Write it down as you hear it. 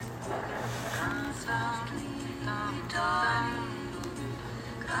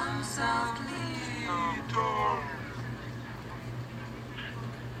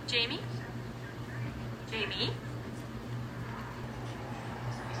Jamie? Jamie?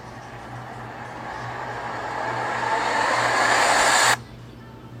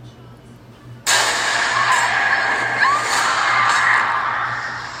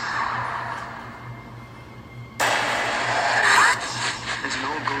 There's an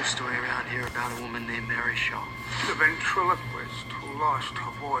old ghost story around here about a woman named Mary Shaw. The ventriloquist who lost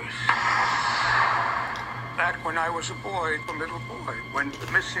her voice. Back when I was a boy, the little boy went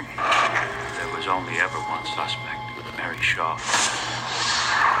missing. There was only ever one suspect, Mary Shaw.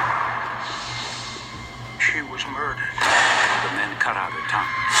 She was murdered. The men cut out her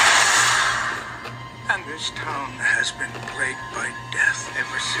tongue. And this town has been plagued by death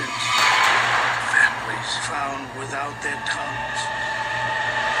ever since. Families found without their tongues.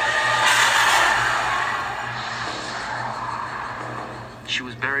 She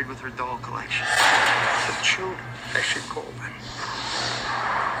was buried with her doll collection. The children, as she called them.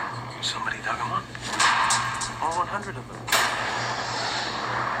 Somebody dug them up. All 100 of them.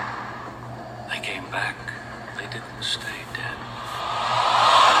 They came back. They didn't stay dead.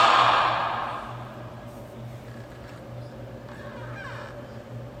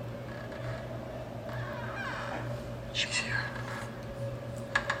 She's here.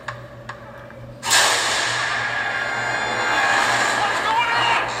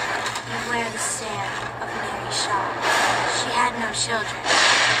 Beware the stare of Mary Shaw. She had no children,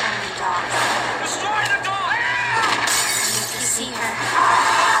 only dogs. Destroy the doll! And if you see her,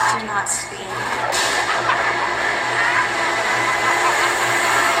 do not scream.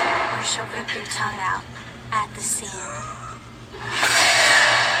 Or she'll rip your tongue out at the seam.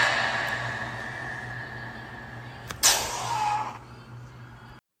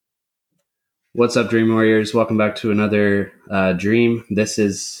 What's up, Dream Warriors? Welcome back to another Dream. This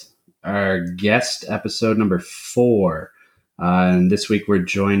is our guest episode number 4. And this week we're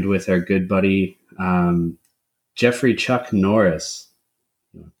joined with our good buddy, Jeffrey Chuck Norris.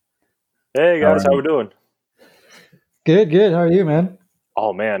 Hey guys, how we doing? Good. How are you, man?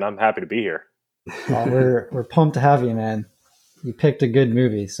 Oh man, I'm happy to be here. Well, we're pumped to have you, man. You picked a good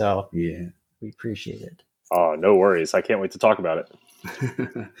movie, so Yeah. we appreciate it. Oh, no worries. I can't wait to talk about it.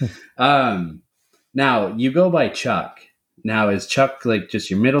 Now, you go by Chuck. Now, is Chuck like just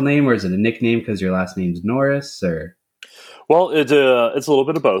your middle name, or is it a nickname because your last name's Norris? Or Well, it's a little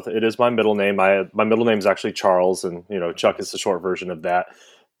bit of both. It is my middle name. My middle name is actually Charles, and Chuck is the short version of that.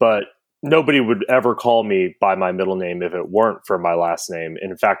 But nobody would ever call me by my middle name if it weren't for my last name.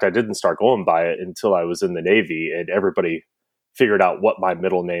 And in fact, I didn't start going by it until I was in the Navy, and everybody figured out what my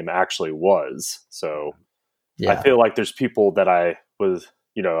middle name actually was. So Yeah. I feel like there's people that I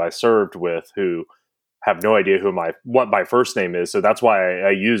served with who have no idea what my first name is. So that's why I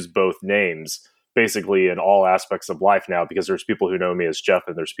use both names basically in all aspects of life now, because there's people who know me as Jeff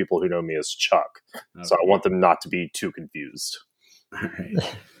and there's people who know me as Chuck. Okay. So I want them not to be too confused. All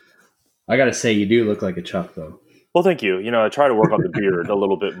right. I got to say, you do look like a Chuck, though. Well, thank you. I try to work on the beard a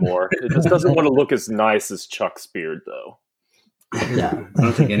little bit more. It just doesn't want to look as nice as Chuck's beard, though. Yeah. I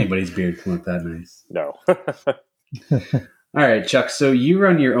don't think anybody's beard can look that nice. No. All right, Chuck. So you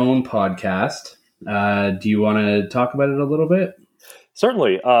run your own podcast. Do you want to talk about it a little bit?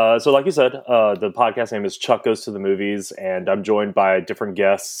 Certainly. So like you said, the podcast name is Chuck Goes to the Movies, and I'm joined by different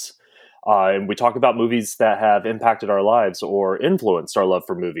guests. And we talk about movies that have impacted our lives or influenced our love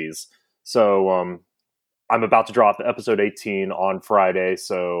for movies. So I'm about to drop episode 18 on Friday.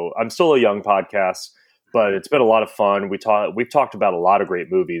 So I'm still a young podcast, but it's been a lot of fun. We've talked about a lot of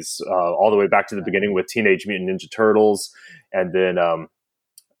great movies, all the way back to the beginning with Teenage Mutant Ninja Turtles, and then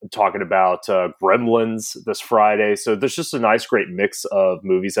talking about Gremlins this Friday. So there's just a nice, great mix of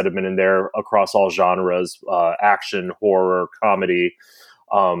movies that have been in there across all genres, action, horror, comedy,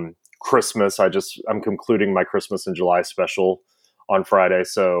 Christmas. I'm concluding my Christmas in July special on Friday.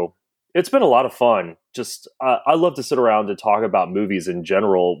 So it's been a lot of fun. Just I love to sit around and talk about movies in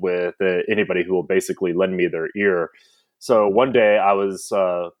general with anybody who will basically lend me their ear. So one day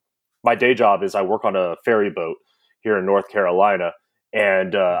my day job is I work on a ferry boat here in North Carolina.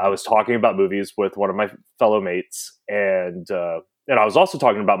 And I was talking about movies with one of my fellow mates. And I was also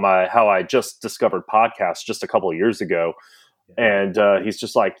talking about how I just discovered podcasts just a couple of years ago. And he's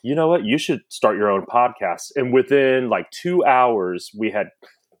just like, you know what? You should start your own podcast. And within like 2 hours, we had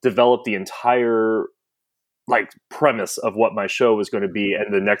developed the entire premise of what my show was going to be.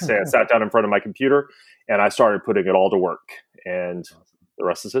 And the next day I sat down in front of my computer and I started putting it all to work. And the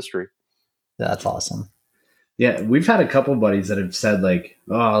rest is history. That's awesome. Yeah, we've had a couple buddies that have said like,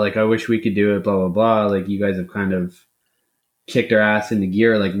 "Oh, like I wish we could do it." Blah blah blah. Like you guys have kind of kicked our ass into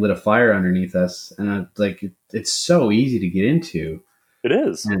gear, like lit a fire underneath us, and it's so easy to get into. It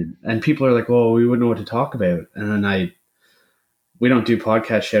is, and people are like, "Well, we wouldn't know what to talk about," and then we don't do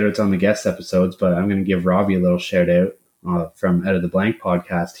podcast shout outs on the guest episodes, but I'm going to give Robbie a little shout out from Out of the Blank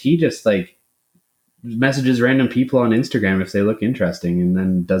podcast. He just like messages random people on Instagram if they look interesting, and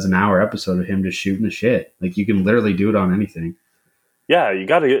then does an hour episode of him just shooting the shit. Like you can literally do it on anything. Yeah,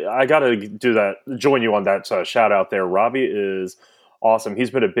 I gotta do that. Join you on that shout out there. Robbie is awesome.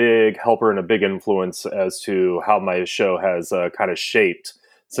 He's been a big helper and a big influence as to how my show has kind of shaped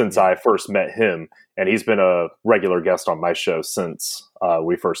since I first met him. And he's been a regular guest on my show since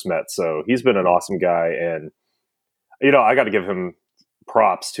we first met. So he's been an awesome guy. And, I got to give him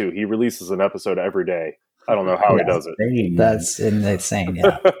props too. He releases an episode every day. I don't know how he does it. That's insane.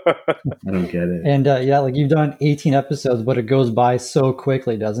 Yeah. I don't get it. And like you've done 18 episodes, but it goes by so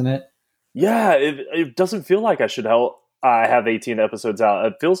quickly, doesn't it? Yeah, it doesn't feel like I have 18 episodes out.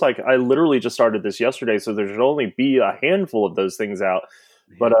 It feels like I literally just started this yesterday, so there should only be a handful of those things out.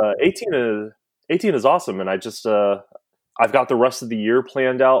 But 18 is awesome, and I've got the rest of the year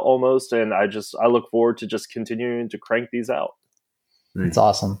planned out almost, and I look forward to just continuing to crank these out. Nice. That's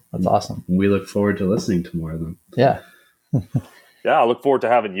awesome. That's awesome. We look forward to listening to more of them. Yeah. Yeah, I look forward to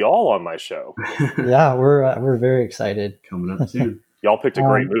having y'all on my show. Yeah, we're very excited. Coming up soon. Y'all picked a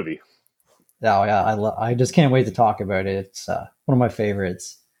great movie. Oh yeah, I just can't wait to talk about it. It's one of my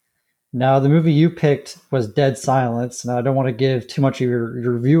favorites. Now, the movie you picked was Dead Silence, and I don't want to give too much of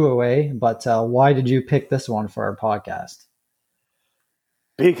your review away, but why did you pick this one for our podcast?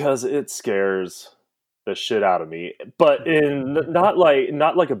 Because it scares the shit out of me, but in not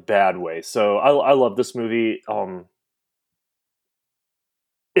like a bad way. So I love this movie.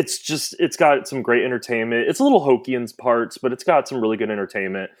 It's got some great entertainment. It's a little hokey in parts, but it's got some really good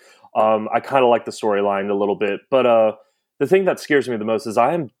entertainment. I kind of like the storyline a little bit, but the thing that scares me the most is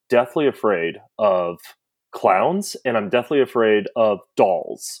I am deathly afraid of clowns, and I'm deathly afraid of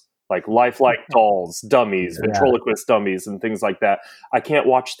dolls. Like lifelike dolls, dummies, ventriloquist dummies, and things like that. I can't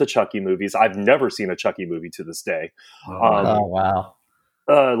watch the Chucky movies. I've never seen a Chucky movie to this day. Oh, wow.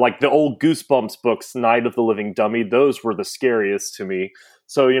 Like the old Goosebumps books, Night of the Living Dummy, those were the scariest to me.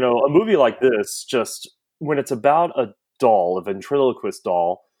 So, a movie like this, just when it's about a doll, a ventriloquist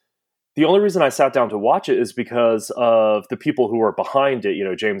doll, the only reason I sat down to watch it is because of the people who are behind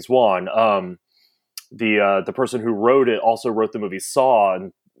it. James Wan, the person who wrote it, also wrote the movie Saw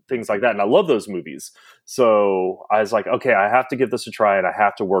and things like that. And I love those movies. So I was like, okay, I have to give this a try, and I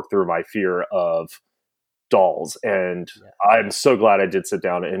have to work through my fear of dolls. And I'm so glad I did sit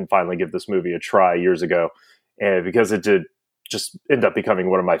down and finally give this movie a try years ago. And because it did just end up becoming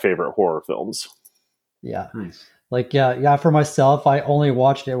one of my favorite horror films. Yeah. Nice. Like, yeah, for myself, I only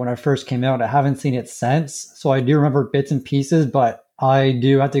watched it when it first came out. I haven't seen it since. So I do remember bits and pieces, but I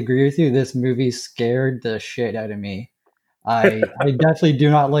do have to agree with you. This movie scared the shit out of me. I definitely do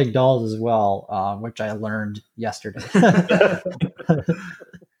not like dolls as well, which I learned yesterday.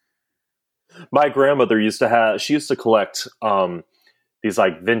 My grandmother used to collect these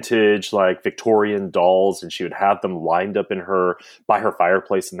like vintage, like Victorian dolls, and she would have them lined up by her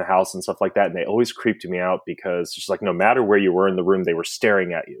fireplace in the house and stuff like that. And they always creeped me out because just like no matter where you were in the room, they were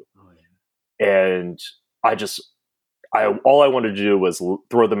staring at you. Oh, yeah. And all I wanted to do was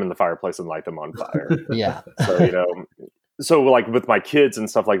throw them in the fireplace and light them on fire. Yeah. So like with my kids and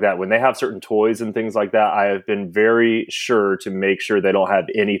stuff like that, when they have certain toys and things like that, I have been very sure to make sure they don't have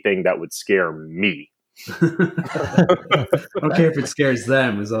anything that would scare me. Okay, if it scares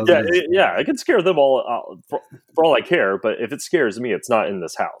them, it can scare them all for all I care. But if it scares me, it's not in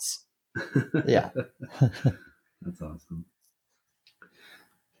this house. Yeah, that's awesome.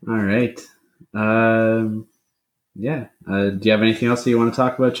 All right, do you have anything else that you want to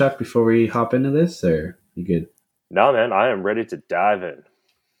talk about, Chuck, before we hop into this, or you good? No, man, I am ready to dive in.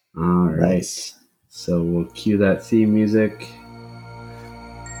 All right, nice. So we'll cue that theme music.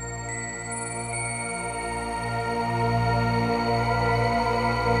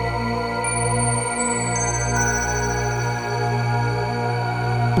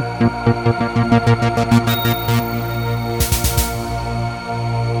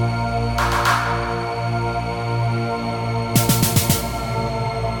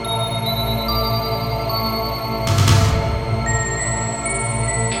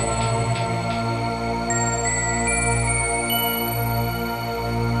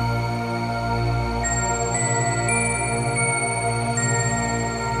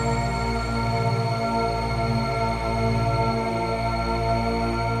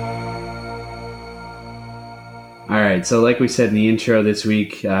 right. So like we said in the intro this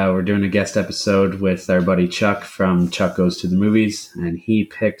week, we're doing a guest episode with our buddy Chuck from Chuck Goes to the Movies, and he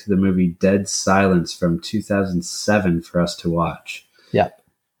picked the movie Dead Silence from 2007 for us to watch. Yep.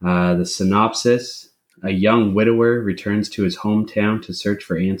 The synopsis: a young widower returns to his hometown to search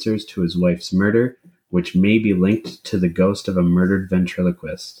for answers to his wife's murder, which may be linked to the ghost of a murdered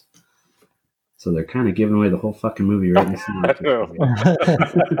ventriloquist. So they're kind of giving away the whole fucking movie right in the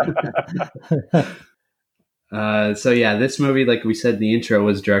So yeah, this movie, like we said in the intro,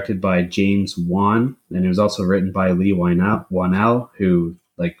 was directed by James Wan, and it was also written by Lee Wanell, who,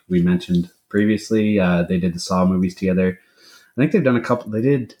 like we mentioned previously, they did the Saw movies together. I think they've done a couple. They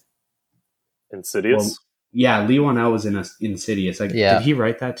did Insidious. Well, yeah, Lee Wanell was in Insidious. Did he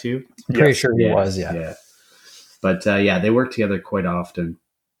write that too? I'm pretty sure he was. Yeah. But they work together quite often.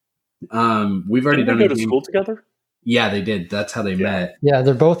 We've already done. They go to school together. Yeah, they did. That's how they met. Yeah,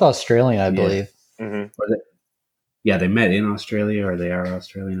 they're both Australian, I believe. Mm-hmm. Yeah, they met in Australia, or they are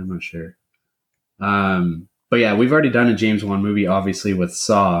Australian. I'm not sure. But yeah, we've already done a James Wan movie, obviously, with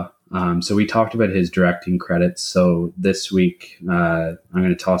Saw. So we talked about his directing credits. So this week, I'm going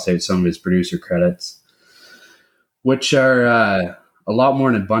to toss out some of his producer credits, which are a lot more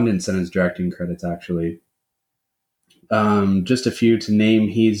in abundance than his directing credits, actually. Just a few to name.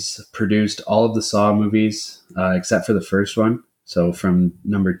 He's produced all of the Saw movies, except for the first one. So from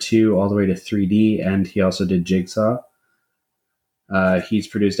number 2 all the way to 3D, and he also did Jigsaw. He's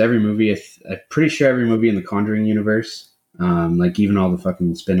produced every movie. I'm pretty sure every movie in the Conjuring universe. Like even all the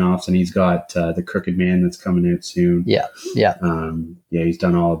fucking spin-offs, and he's got The Crooked Man that's coming out soon. Yeah. He's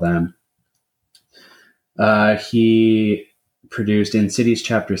done all of them. He produced Insidious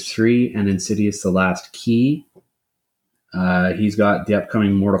Chapter 3 and Insidious: The Last Key. He's got the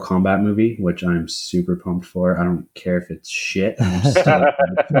upcoming Mortal Kombat movie, which I'm super pumped for. I don't care if it's shit. I'm still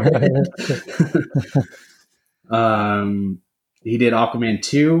he did Aquaman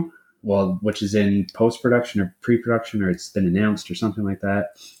 2, which is in post-production or pre-production, or it's been announced or something like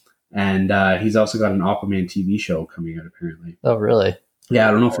that. And he's also got an Aquaman TV show coming out, apparently. Oh, really? Yeah,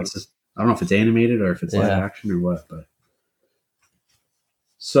 I don't know if it's animated or if it's live action or what. But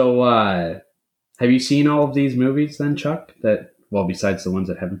so, have you seen all of these movies then, Chuck? Besides the ones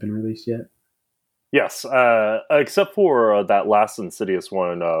that haven't been released yet? Yes, except for that last Insidious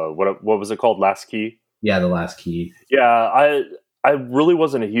one. What was it called? Last Key? Yeah, The Last Key. Yeah, I really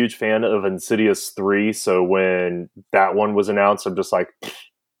wasn't a huge fan of Insidious 3, so when that one was announced, I'm just like,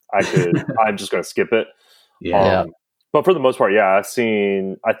 I'm just going to skip it. Yeah. But for the most part, I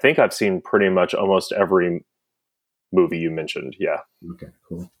think I've seen pretty much almost every movie you mentioned. Yeah. Okay,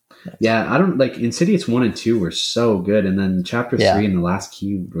 cool. Yeah, I don't like Insidious 1 and 2 were so good, and then Chapter 3 and The Last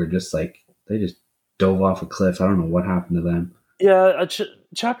Key were just like, they just dove off a cliff. I don't know what happened to them. Yeah,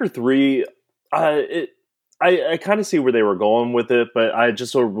 Chapter 3, I kind of see where they were going with it, but I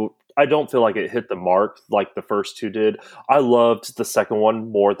don't feel like it hit the mark like the first two did. I loved the second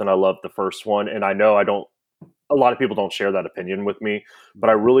one more than I loved the first one, and I know a lot of people don't share that opinion with me, but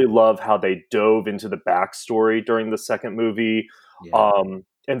I really love how they dove into the backstory during the second movie,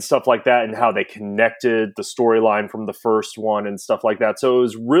 and stuff like that, and how they connected the storyline from the first one and stuff like that. So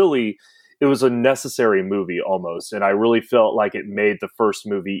it was a necessary movie almost, and I really felt like it made the first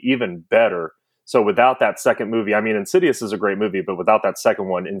movie even better. So without that second movie, I mean, Insidious is a great movie, but without that second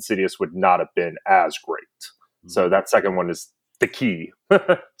one, Insidious would not have been as great. Mm-hmm. So that second one is the key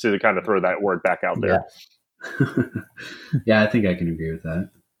to kind of throw that word back out there. Yeah, I think I can agree with that.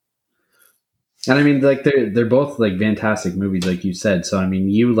 And I mean, like they're both like fantastic movies, like you said. So I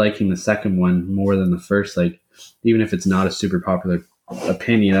mean, you liking the second one more than the first, like even if it's not a super popular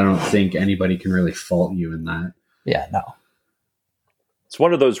opinion, I don't think anybody can really fault you in that. Yeah, no. It's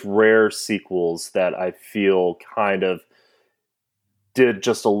one of those rare sequels that I feel kind of did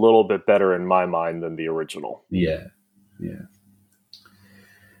just a little bit better in my mind than the original. Yeah.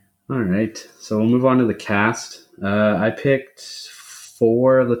 All right, so we'll move on to the cast. I picked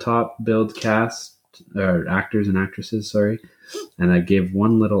 4 of the top billed cast, or actors and actresses, sorry, and I gave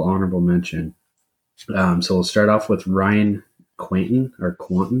one little honorable mention. So we'll start off with Ryan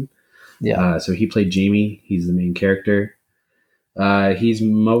Quanten. Yeah. So he played Jamie. He's the main character. He's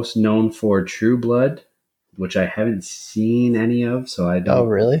most known for True Blood, which I haven't seen any of, so I don't. Oh,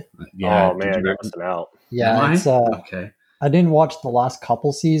 really? Yeah. Oh man, you're missing out. Yeah, it's okay. I didn't watch the last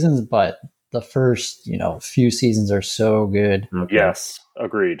couple seasons, but the first, few seasons are so good. Okay. Yes,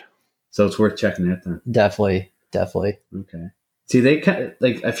 agreed. So it's worth checking out then. Definitely. Okay. See, they kind of,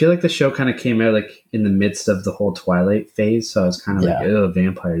 like, I feel like the show kind of came out like in the midst of the whole Twilight phase, so I was kind of like, oh,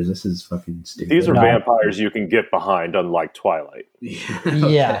 vampires, this is fucking stupid. These are vampires you can get behind, unlike Twilight.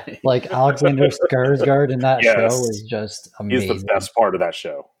 Yeah, like Alexander Skarsgård in that show is just amazing. He's the best part of that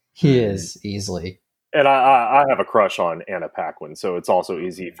show. He is, easily. And I have a crush on Anna Paquin, so it's also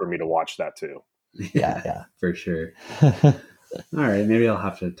easy for me to watch that too. Yeah. For sure. All right, maybe I'll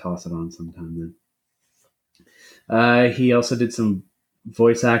have to toss it on sometime then. He also did some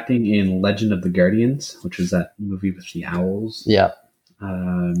voice acting in Legend of the Guardians, which was that movie with the owls. Yeah.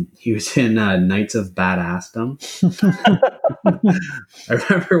 He was in Knights of Badassdom. I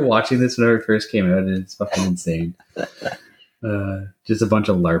remember watching this whenever it first came out, and it's fucking insane. Just a bunch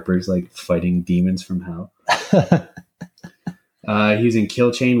of LARPers like fighting demons from hell. He was in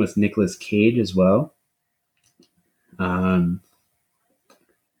Kill Chain with Nicolas Cage as well. I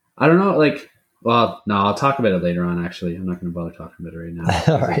don't know, like, well, no, I'll talk about it later on, actually. I'm not going to bother talking about it right now.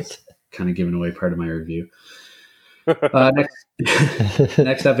 All right. It's kind of giving away part of my review.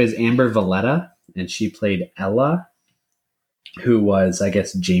 Next up is Amber Valletta, and she played Ella, who was, I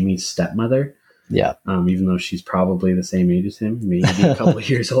guess, Jamie's stepmother. Yeah. Even though she's probably the same age as him, maybe a couple of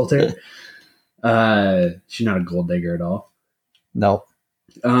years older. She's not a gold digger at all. No.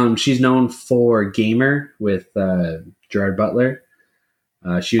 She's known for Gamer with Gerard Butler.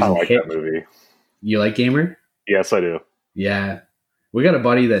 She was I in like Hit. that movie. You like Gamer? Yes, I do. Yeah. We got a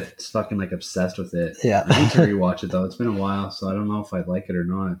buddy that's fucking like obsessed with it. Yeah. I need to rewatch it though. It's been a while, so I don't know if I'd like it or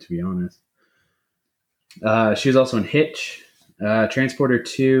not, to be honest. She was also in Hitch, Transporter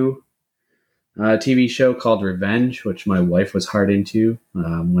 2, a TV show called Revenge, which my wife was hard into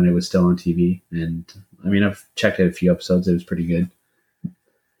when it was still on TV. And I mean, I've checked out a few episodes. It was pretty good.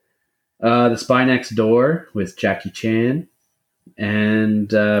 The Spy Next Door with Jackie Chan, and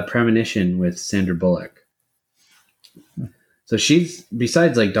Premonition with Sandra Bullock. So she's,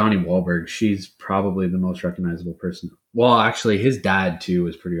 besides like Donnie Wahlberg, she's probably the most recognizable person. Well, actually, his dad too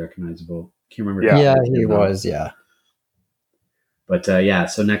was pretty recognizable. Can't remember. Yeah, he was. Yeah. But yeah,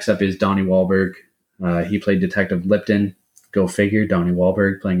 so next up is Donnie Wahlberg. He played Detective Lipton. Go figure, Donnie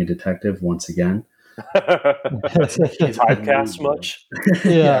Wahlberg playing a detective once again. Typecast much?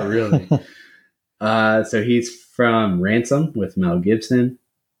 Yeah, really. So he's from Ransom with Mel Gibson.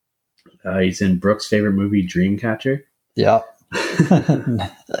 He's in Brooke's favorite movie, Dreamcatcher. Yeah.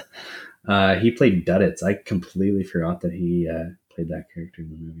 He played Duddits. I completely forgot that he played that character in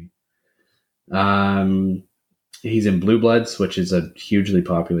the movie. He's in Blue Bloods, which is a hugely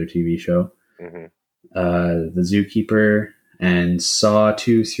popular TV show. Mm-hmm. The Zookeeper, and Saw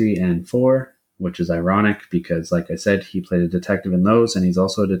 2, 3, and 4, which is ironic because, like I said, he played a detective in those, and he's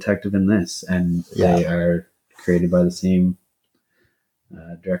also a detective in this, and they are created by the same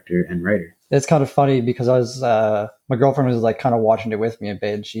director and writer. It's kind of funny because I was my girlfriend was like kind of watching it with me a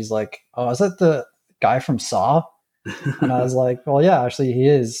bit, and she's like, "Oh, is that the guy from Saw?" And I was like, "Well, yeah, actually, he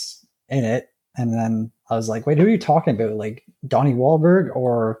is in it." And then I was like, "Wait, who are you talking about? Like Donnie Wahlberg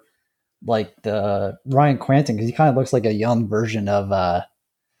or like the Ryan Quanten? Because he kind of looks like a young version of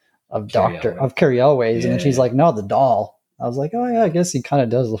Carrie Elways." And then she's like, "No, the doll." I was like, "Oh yeah, I guess he kind of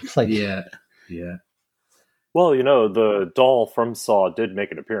does look like." Yeah. Well, you know, the doll from Saw did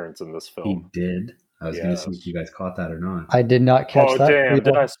make an appearance in this film. He did. I was going to see if you guys caught that or not. I did not catch that. Oh, damn.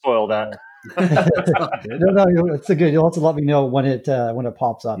 Did I spoil that? No, it's a good. You'll have to let me know when it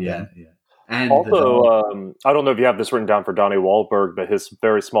pops up. Yeah. And also, I don't know if you have this written down for Donnie Wahlberg, but his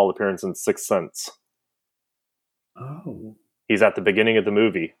very small appearance in Sixth Sense. Oh. He's at the beginning of the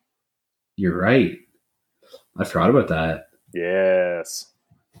movie. You're right. I forgot about that. Yes.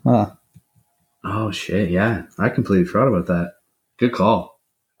 Huh. Oh, shit. Yeah. I completely forgot about that. Good call.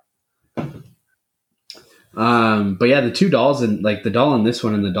 But yeah, the two dolls, and like the doll in this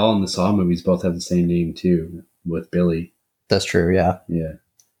one and the doll in the Saw movies both have the same name too, with Billy. That's true. Yeah. Yeah.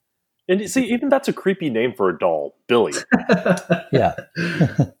 And see, even that's a creepy name for a doll, Billy. Yeah.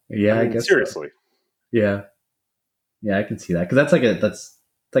 Yeah, I guess seriously. So. Yeah, I can see that because that's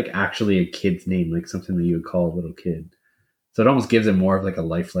like actually a kid's name, like something that you would call a little kid. So it almost gives it more of like a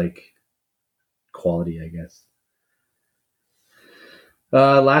lifelike quality, I guess.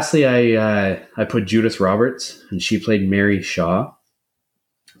 Lastly, I put Judith Roberts, and she played Mary Shaw.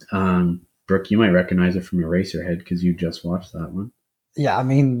 Brooke, you might recognize her from Eraserhead because you just watched that one. Yeah, I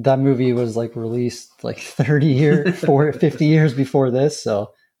mean, that movie was like released like 50 years before this,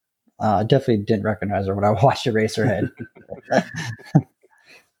 so I definitely didn't recognize her when I watched Eraserhead.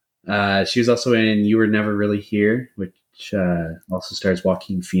 She was also in You Were Never Really Here, which also stars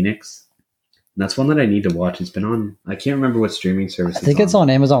Joaquin Phoenix. that's one that I need to watch. It's been on, I can't remember what streaming service I think it's on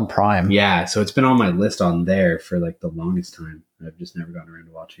Amazon Prime. Yeah, so it's been on my list on there for like the longest time. I've just never gotten around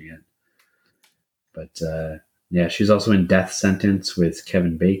to watching it. But yeah, she's also in Death Sentence with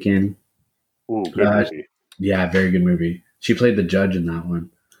Kevin Bacon. Ooh, good movie. Yeah, very good movie. She played the judge in that one.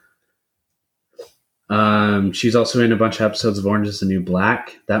 She's also in a bunch of episodes of Orange is the New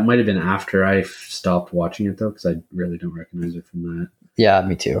Black. That might have been after I stopped watching it, though, because I really don't recognize her from that. Yeah,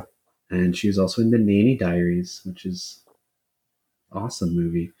 me too. And she was also in The Nanny Diaries, which is an awesome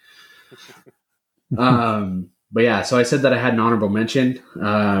movie. But yeah, so I said that I had an honorable mention.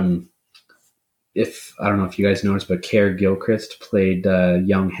 If I don't know if you guys noticed, but Care Gilchrist played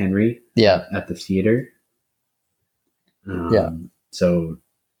young Henry. Yeah. At the theater. Yeah. So,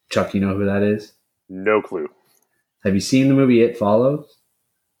 Chuck, you know who that is? No clue. Have you seen the movie It Follows?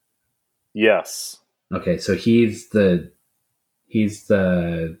 Yes. Okay, so he's the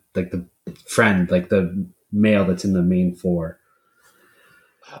like the friend, like the male that's in the main four.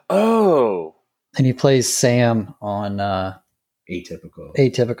 Oh. And he plays Sam on Atypical.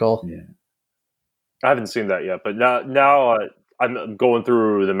 Atypical. Yeah. I haven't seen that yet, but now I'm going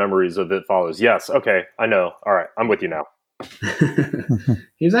through the memories of It Follows. Yes. Okay. I know. All right. I'm with you now.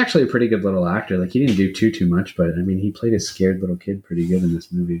 He was actually a pretty good little actor. Like, he didn't do too much, but I mean, he played a scared little kid pretty good in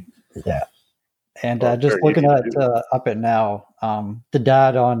this movie. Yeah. And just looking at up it now, the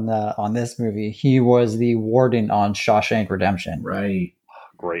dad on this movie, he was the warden on Shawshank Redemption. Right.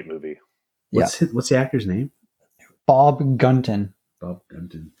 Great movie. What's the actor's name? Bob Gunton. Bob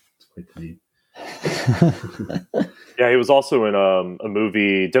Gunton. That's quite the name. Yeah, he was also in a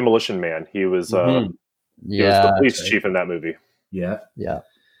movie, Demolition Man. He was he was the police chief in that movie. Yeah. Yeah.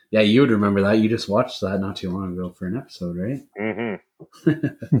 Yeah, you would remember that. You just watched that not too long ago for an episode, right?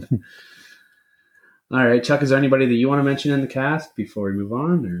 Mm-hmm. All right, Chuck, is there anybody that you want to mention in the cast before we move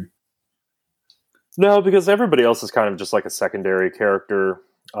on? Or No, because everybody else is kind of just like a secondary character.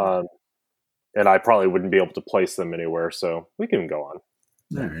 And I probably wouldn't be able to place them anywhere, so we can go on.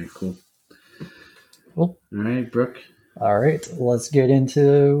 All right, cool. Cool. All right, Brooke. All right, let's get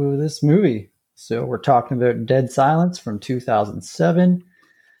into this movie. So we're talking about Dead Silence from 2007.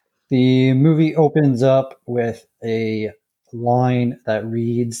 The movie opens up with a line that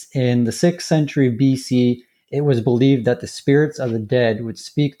reads, in the 6th century BC, it was believed that the spirits of the dead would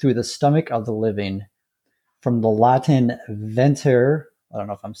speak through the stomach of the living. From the Latin venter, I don't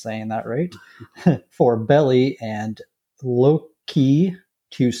know if I'm saying that right, for belly, and loci,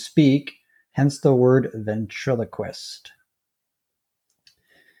 to speak, hence the word ventriloquist.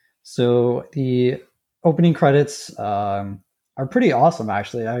 So the opening credits are pretty awesome,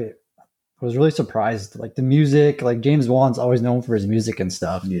 actually. I was really surprised. Like, the music, like, James Wan's always known for his music and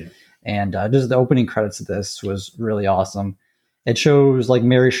stuff. Yeah. And just the opening credits of this was really awesome. It shows, like,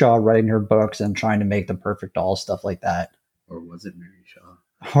 Mary Shaw writing her books and trying to make the perfect doll, stuff like that. Or was it Mary Shaw?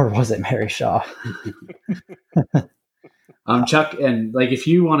 Or was it Mary Shaw? Chuck, and like, if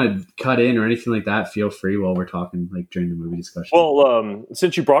you want to cut in or anything like that, feel free while we're talking, like, during the movie discussion. Well,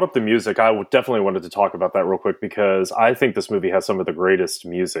 since you brought up the music, I definitely wanted to talk about that real quick, because I think this movie has some of the greatest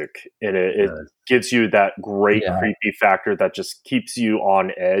music in it. It gives you that great creepy factor that just keeps you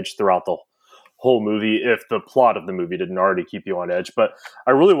on edge throughout the whole movie, if the plot of the movie didn't already keep you on edge. But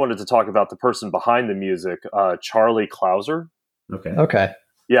I really wanted to talk about the person behind the music, Charlie Clouser. Okay.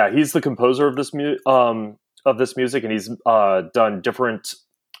 Yeah, he's the composer of this music, and he's done different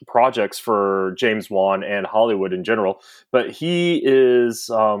projects for James Wan and Hollywood in general. But he is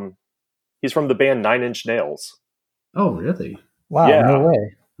he's from the band Nine Inch Nails. Oh, really? Wow, yeah. No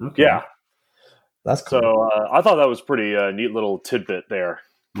way. Okay. Yeah. That's cool. So I thought that was pretty neat little tidbit there.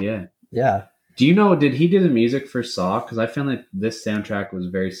 Yeah. Yeah. Do you know, did he do the music for Saw? Because I found like this soundtrack was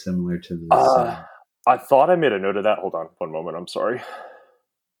very similar to this. I thought I made a note of that. Hold on one moment. I'm sorry.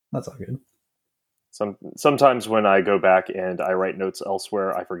 That's all good. Sometimes when I go back and I write notes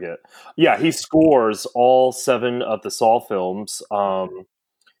elsewhere, I forget. Yeah, he scores all 7 of the Saw films.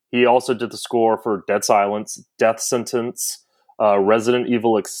 He also did the score for Dead Silence, Death Sentence, Resident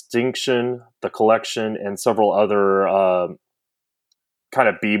Evil Extinction, The Collection, and several other kind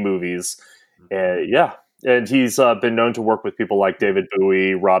of B movies. And he's been known to work with people like David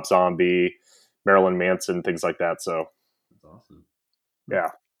Bowie, Rob Zombie, Marilyn Manson, things like that. So That's awesome.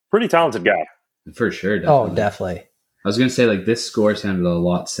 Yeah, pretty talented guy. For sure. Definitely. Oh, definitely. I was going to say, like, this score sounded a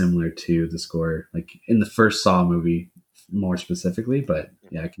lot similar to the score, like, in the first Saw movie more specifically, but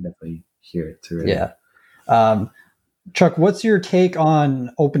yeah, I can definitely hear it through it. Yeah. Chuck, what's your take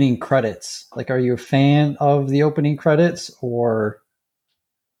on opening credits? Like, are you a fan of the opening credits, or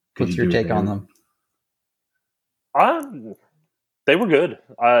what's your take on them? They were good.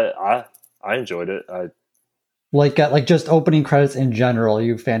 I I enjoyed it. Like just opening credits in general. Are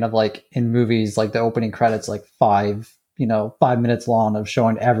you a fan of like in movies like the opening credits like 5 minutes long of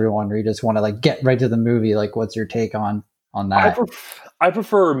showing everyone, or you just want to like get right to the movie? Like, what's your take on that? I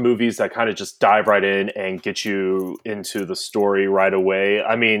prefer movies that kind of just dive right in and get you into the story right away.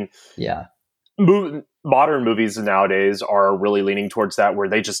 I mean, Yeah. Modern movies nowadays are really leaning towards that, where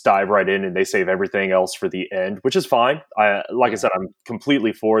they just dive right in and they save everything else for the end, which is fine. I said, I'm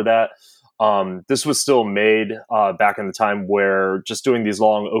completely for that. This was still made back in the time where just doing these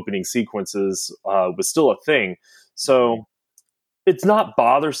long opening sequences was still a thing. So it's not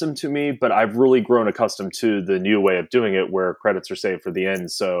bothersome to me, but I've really grown accustomed to the new way of doing it where credits are saved for the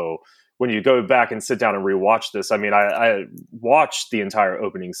end. So when you go back and sit down and rewatch this, I mean, I watched the entire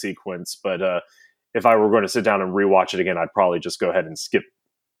opening sequence, but if I were going to sit down and rewatch it again, I'd probably just go ahead and skip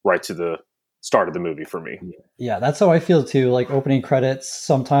right to the start of the movie for me. Yeah, that's how I feel too. Like opening credits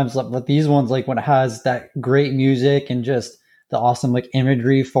sometimes, but these ones, like when it has that great music and just the awesome like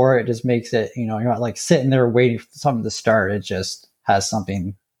imagery for it, just makes it, you're not like sitting there waiting for something to start. It just has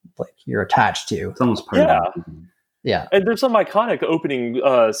something like you're attached to. It's almost part of it. Yeah. And there's some iconic opening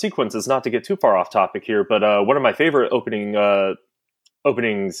sequences, not to get too far off topic here, but one of my favorite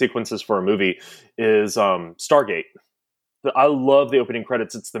opening sequences for a movie is Stargate. I love the opening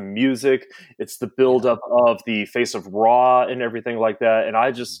credits. It's the music, it's the buildup of the face of Ra and everything like that. And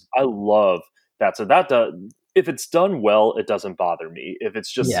I love that. So if it's done well, it doesn't bother me. If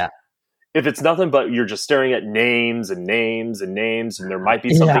it's just, if it's nothing but you're just staring at names and names and names, and there might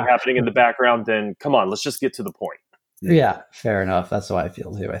be something happening in the background, then come on, let's just get to the point. Yeah, fair enough. That's how I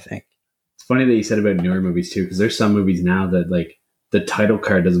feel too, I think. It's funny that you said about newer movies too, because there's some movies now that like the title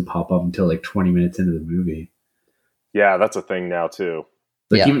card doesn't pop up until like 20 minutes into the movie. Yeah, that's a thing now too.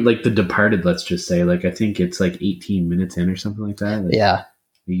 Like even like The Departed, let's just say, like I think it's like 18 minutes in or something like that. Like,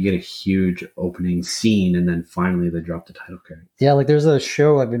 you get a huge opening scene and then finally they drop the title card. Yeah, like there's a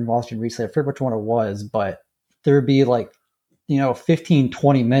show I've been watching recently. I forget which one it was, but there would be like, 15,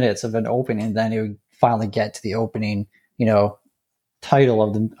 20 minutes of an opening, and then it would finally get to the opening,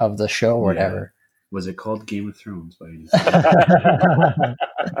 title of the show or whatever. Was it called Game of Thrones by any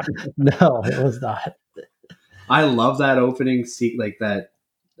No, it was not. I love that opening scene, like that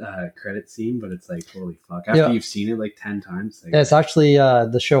credit scene, but it's like, holy fuck. After you've seen it like 10 times. Like, it's actually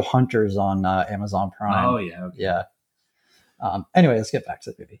the show Hunters on Amazon Prime. Oh, yeah. Okay. Yeah. Anyway, let's get back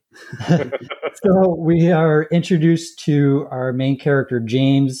to the movie. So we are introduced to our main character,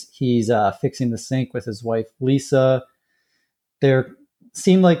 James. He's fixing the sink with his wife, Lisa. They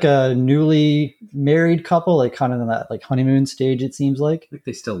seem like a newly married couple, like kind of in that like honeymoon stage, it seems like. Like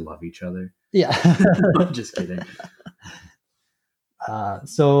they still love each other. Yeah. I'm just kidding.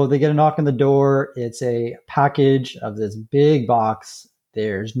 So they get a knock on the door. It's a package of this big box.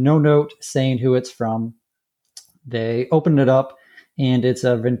 There's no note saying who it's from. They open it up, and it's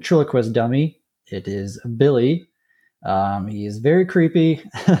a ventriloquist dummy. It is Billy. He is very creepy.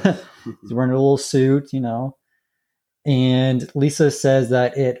 He's wearing a little suit, And Lisa says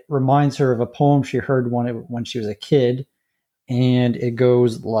that it reminds her of a poem she heard when she was a kid. And it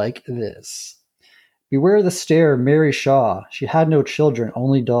goes like this. Beware the stare of Mary Shaw. She had no children,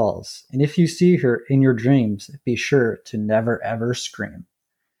 only dolls. And if you see her in your dreams, be sure to never, ever scream.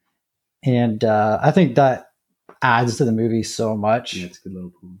 And I think that adds to the movie so much. Yeah, it's a good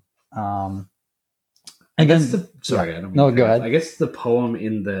little poem. I guess sorry, I don't mean no, to go ahead. I guess the poem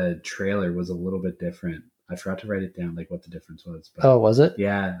in the trailer was a little bit different. I forgot to write it down, like what the difference was. But oh, was it?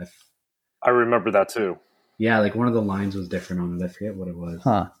 Yeah. I remember that too. Yeah, like one of the lines was different on it. I forget what it was.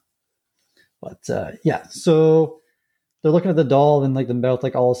 Huh. But so they're looking at the doll, and like the mouth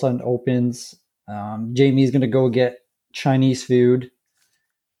like all of a sudden opens. Jamie's gonna go get Chinese food.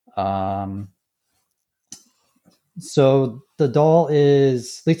 So the doll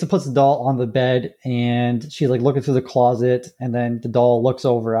Lisa puts the doll on the bed, and she's like looking through the closet, and then the doll looks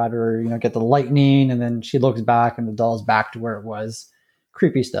over at her, get the lightning, and then she looks back and the doll's back to where it was.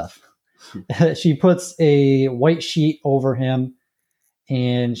 Creepy stuff. She puts a white sheet over him,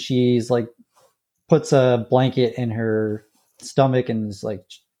 and she's like puts a blanket in her stomach, and is like,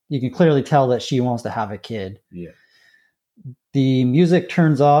 you can clearly tell that she wants to have a kid. Yeah. The music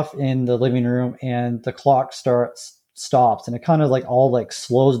turns off in the living room, and the clock stops, and it kind of like all like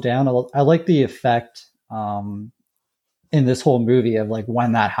slows down. I like the effect in this whole movie of like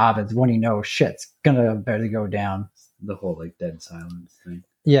when that happens, when shit's gonna better go down. The whole like dead silence thing.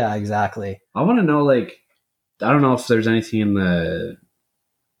 Yeah, exactly. I want to know, like, I don't know if there's anything in the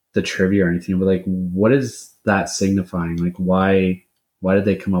trivia or anything, but like, what is that signifying? Like, why did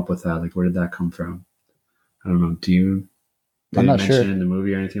they come up with that? Like, where did that come from? I don't know. Do you Did I'm they not mention sure. it in the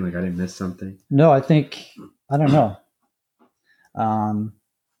movie or anything? Like I didn't miss something. No, I don't know. I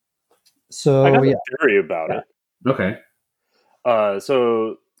So got yeah, a theory about it. Okay.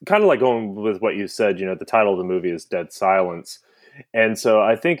 So kind of like going with what you said, the title of the movie is Dead Silence. And so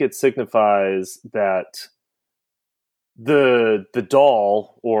I think it signifies that the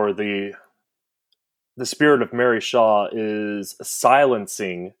doll or the spirit of Mary Shaw is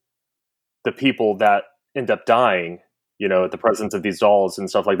silencing the people that end up dying, at the presence of these dolls and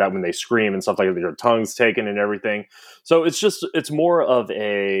stuff like that, when they scream and stuff like that, their tongues taken and everything. So it's more of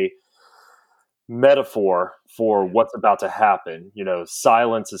a metaphor for what's about to happen.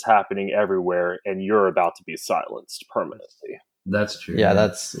 Silence is happening everywhere and you're about to be silenced permanently. That's true. yeah,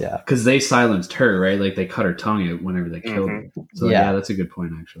 that's yeah. because they silenced her, right? Like they cut her tongue out whenever they killed her. So yeah, that's a good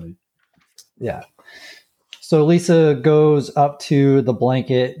point actually. Yeah. So Lisa goes up to the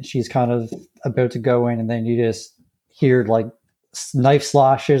blanket. She's kind of about to go in, and then you just hear like knife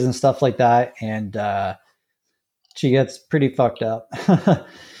slashes and stuff like that. And she gets pretty fucked up.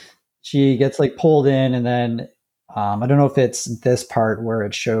 She gets like pulled in, and then I don't know if it's this part where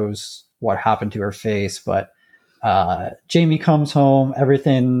it shows what happened to her face, but Jamie comes home.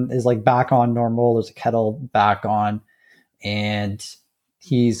 Everything is like back on normal. There's a kettle back on, and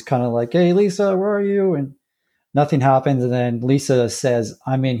he's kind of like, "Hey, Lisa, where are you?" And nothing happens. And then Lisa says,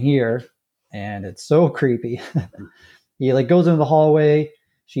 "I'm in here." And it's so creepy. He like goes into the hallway.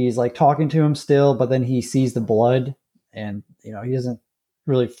 She's like talking to him still, but then he sees the blood and, he doesn't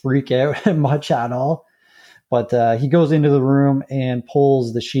really freak out much at all. But he goes into the room and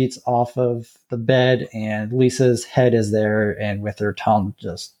pulls the sheets off of the bed, and Lisa's head is there, and with her tongue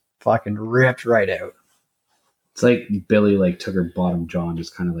just fucking ripped right out. It's like Billy like took her bottom jaw and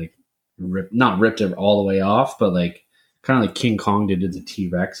just kind of like not ripped it all the way off, but like kind of like King Kong did to the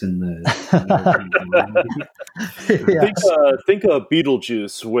T-Rex in the Think of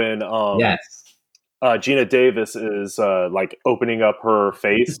Beetlejuice when yes. Gina Davis is like opening up her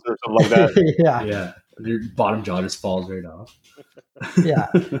face or something like that. Yeah. Your bottom jaw just falls right off. Yeah.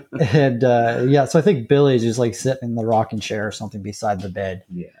 And so I think Billy's just like sitting in the rocking chair or something beside the bed.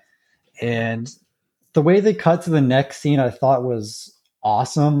 Yeah. And the way they cut to the next scene I thought was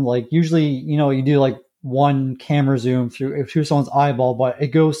awesome. Like usually, you do like one camera zoom through someone's eyeball, but it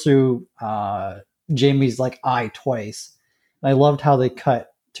goes through Jamie's like eye twice. And I loved how they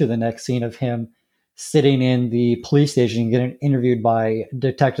cut to the next scene of him sitting in the police station getting interviewed by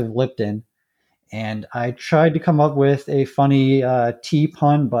Detective Lipton. And I tried to come up with a funny tea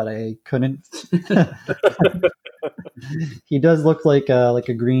pun, but I couldn't. He does look like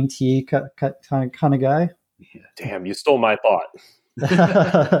a green tea kind of guy. Yeah. Damn, you stole my thought.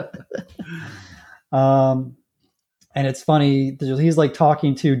 And it's funny. He's like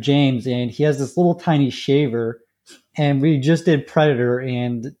talking to James, and he has this little tiny shaver. And we just did Predator,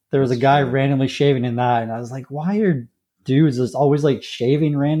 and there was a guy randomly shaving in that, and I was like, "Why are dudes just always like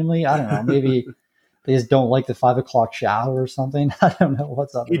shaving randomly?" I don't know. Maybe they just don't like the 5 o'clock shower or something. I don't know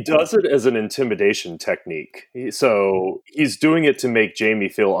what's up. He does it as an intimidation technique. So he's doing it to make Jamie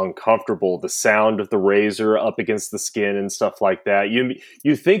feel uncomfortable. The sound of the razor up against the skin and stuff like that.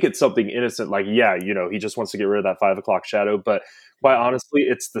 You think it's something innocent, like, he just wants to get rid of that 5 o'clock shadow. But quite honestly,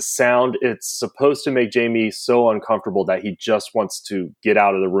 it's the sound. It's supposed to make Jamie so uncomfortable that he just wants to get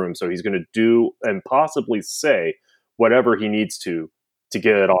out of the room. So he's going to do and possibly say whatever he needs to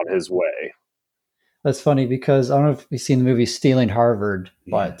get it on his way. That's funny because I don't know if you've seen the movie Stealing Harvard,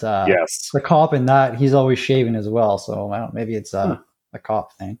 but yes, the cop in that, he's always shaving as well. So I don't know, maybe it's a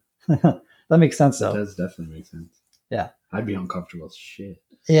cop thing. That makes sense, though. That does definitely make sense. Yeah. I'd be uncomfortable as shit.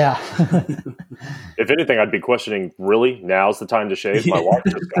 Yeah. If anything, I'd be questioning, really? Now's the time to shave? My wife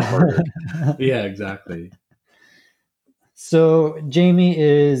just got murdered. Yeah, exactly. So Jamie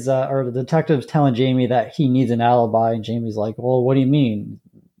is, or the detective's telling Jamie that he needs an alibi. And Jamie's like, "Well, what do you mean?"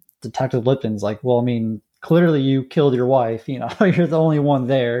 Detective Lipton's like, "Well, I mean, clearly you killed your wife. You're the only one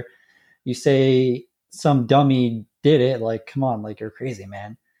there. You say some dummy did it. Like, come on, like you're crazy,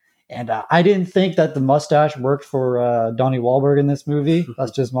 man." And I didn't think that the mustache worked for Donnie Wahlberg in this movie.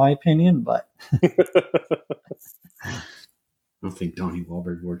 That's just my opinion, but I don't think Donnie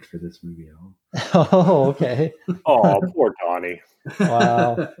Wahlberg worked for this movie at all. oh, okay. Oh, poor Donnie.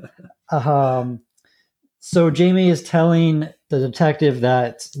 Wow. So Jamie is telling the detective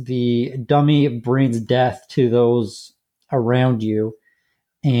that the dummy brings death to those around you,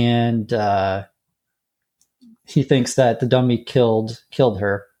 and he thinks that the dummy killed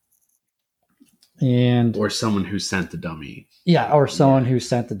her, and or someone who sent the dummy. Yeah, or someone who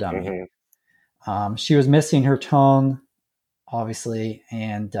sent the dummy. Mm-hmm. She was missing her tongue, obviously,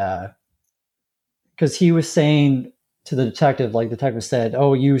 and because he was saying to the detective, like the detective said,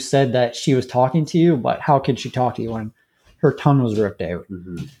 "Oh, you said that she was talking to you, but how could she talk to you when her tongue was ripped out?"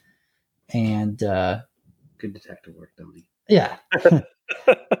 Mm-hmm. And Good detective work, Donnie. yeah.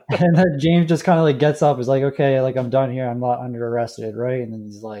 And then James just kind of like gets up, is like, "Okay, like I'm done here. I'm not under arrested, right?" And then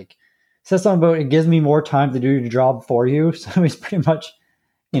he's like, says something about it gives me more time to do your job for you. So he's pretty much,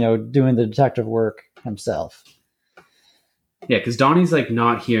 doing the detective work himself. Yeah, because Donnie's like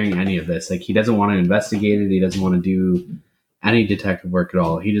not hearing any of this. Like he doesn't want to investigate it. He doesn't want to do any detective work at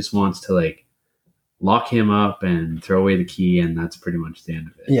all. He just wants to like lock him up and throw away the key, and that's pretty much the end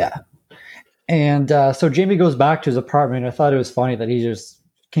of it. Yeah. And so Jamie goes back to his apartment. I thought it was funny that he just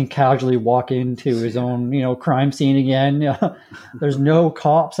can casually walk into his own, crime scene again. There's no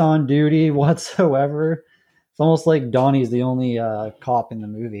cops on duty whatsoever. It's almost like Donnie's the only cop in the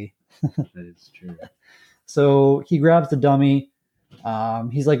movie. That is true. So he grabs the dummy.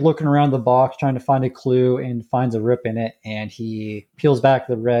 He's like looking around the box, trying to find a clue, and finds a rip in it. And he peels back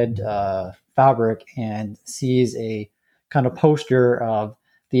the red fabric and sees a kind of poster of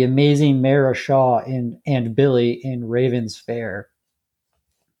the amazing Mara Shaw and Billy in Raven's Fair.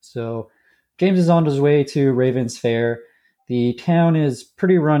 So James is on his way to Raven's Fair. The town is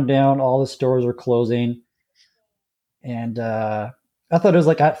pretty run down. All the stores are closing. And I thought it was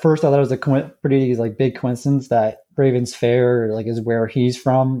like, at first, I thought it was a pretty like big coincidence that Raven's Fair like is where he's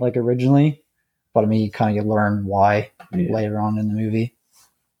from, like originally. But I mean, you kind of learn why later on in the movie.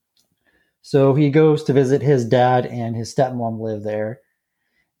 So he goes to visit his dad, and his stepmom live there.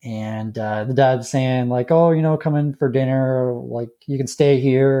 And the dad's saying like, "Oh, come in for dinner, like you can stay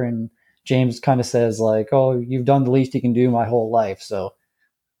here." And James kind of says like, "Oh, you've done the least you can do my whole life." So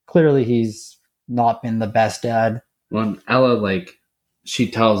clearly he's not been the best dad. Well, and Ella, like,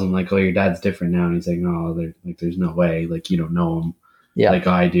 she tells him like, "Oh, your dad's different now," and he's like, "No, there's no way. Like, you don't know him like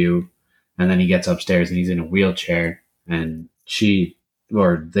I do." And then he gets upstairs and he's in a wheelchair, and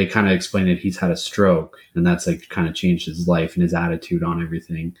they kind of explain that he's had a stroke, and that's like kind of changed his life and his attitude on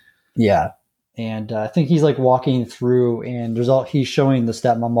everything. Yeah. And I think he's like walking through, and he's showing the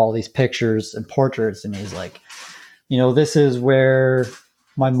stepmom all these pictures and portraits, and he's like, "This is where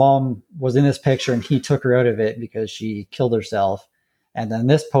my mom was in this picture, and he took her out of it because she killed herself. And then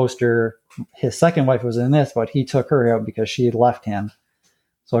this poster, his second wife was in this, but he took her out because she had left him."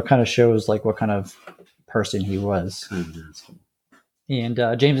 So it kind of shows like what kind of person he was. Kind of an asshole. And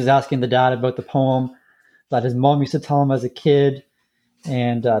James is asking the dad about the poem that his mom used to tell him as a kid.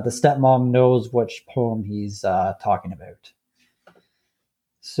 And the stepmom knows which poem he's talking about.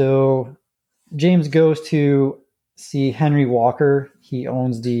 So James goes to see Henry Walker. He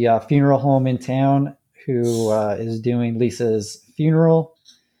owns the funeral home in town, who is doing Lisa's funeral.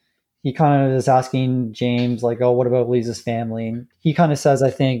 He kind of is asking James like, "Oh, what about Lisa's family?" And he kind of says,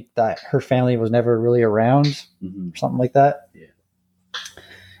 I think, that her family was never really around, or something like that. Yeah.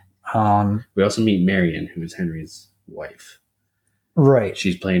 We also meet Marion, who is Henry's wife. Right.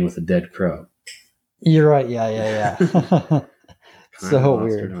 She's playing with a dead crow. You're right. Yeah. So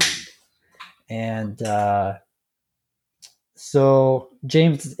weird. And so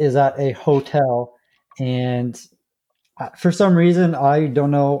James is at a hotel, and for some reason, I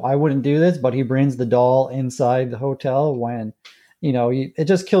don't know, I wouldn't do this, but he brings the doll inside the hotel when, it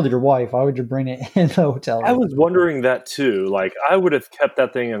just killed your wife. Why would you bring it in the hotel? I was wondering that too. Like, I would have kept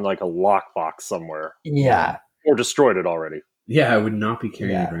that thing in like a lockbox somewhere. Yeah. Or destroyed it already. Yeah, I would not be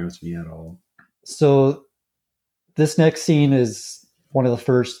carrying it around with me at all. So this next scene is one of the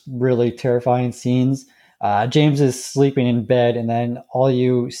first really terrifying scenes. James is sleeping in bed, and then all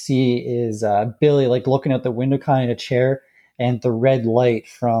you see is Billy like looking out the window kind of in a chair, and the red light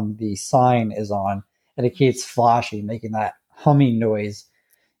from the sign is on, and it keeps flashing, making that humming noise.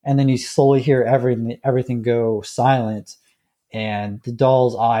 And then you slowly hear everything go silent, and the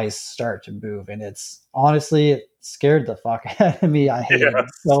doll's eyes start to move, and it scared the fuck out of me. I hate it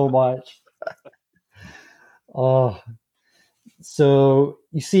so much. Oh. So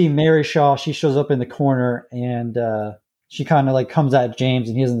you see Mary Shaw, she shows up in the corner, and she kind of like comes at James,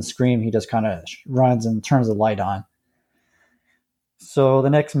 and he doesn't scream. He just kind of runs and turns the light on. So the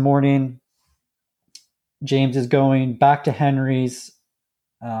next morning, James is going back to Henry's,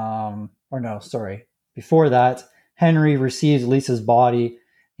 before that, Henry receives Lisa's body,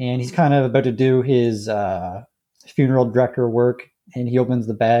 and he's kind of about to do his funeral director work, and he opens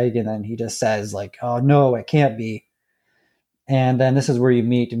the bag, and then he just says like, "Oh no, it can't be." And then this is where you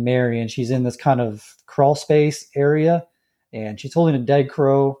meet Mary, and she's in this kind of crawl space area, and she's holding a dead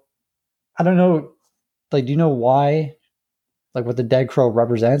crow. I don't know, like, do you know why? Like what the dead crow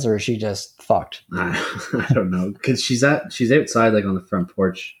represents, or is she just fucked? I don't know, because she's outside, like on the front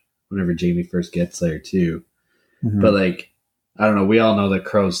porch, whenever Jamie first gets there too. But like, I don't know. We all know that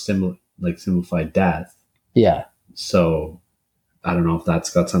crows simplify death. Yeah. So I don't know if that's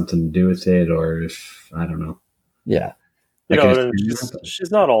got something to do with it, or if I don't know. Yeah. You Like, know, and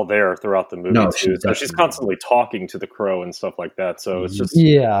she's not all there throughout the movie. No, too. she's She's constantly talking to the crow and stuff like that. So it's just,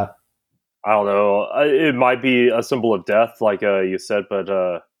 Yeah. I don't know. It might be a symbol of death, like you said, but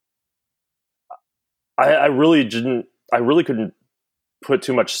I really didn't. I really couldn't put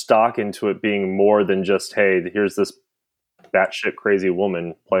too much stock into it being more than just, hey, here's this batshit crazy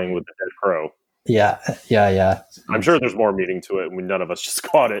woman playing with the dead crow. Yeah. I'm sure there's more meaning to it, and none of us just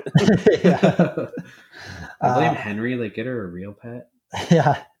caught it. Yeah. I blame Henry. Like, get her a real pet.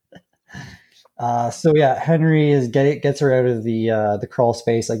 Yeah. So yeah, Henry gets her out of the crawl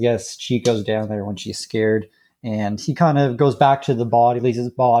space. I guess she goes down there when she's scared, and he kind of goes back to the body, Lisa's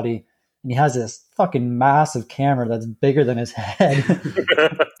body, and he has this fucking massive camera that's bigger than his head,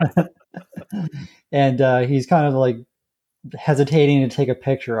 and he's kind of like hesitating to take a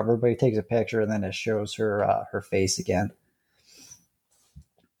picture of her, but he takes a picture, and then it shows her her face again.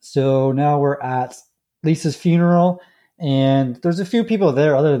 So now we're at Lisa's funeral. And there's a few people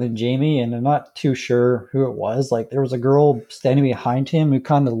there other than Jamie, and I'm not too sure who it was. Like, there was a girl standing behind him who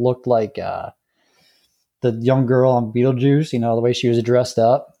kind of looked like the young girl on Beetlejuice, you know, the way she was dressed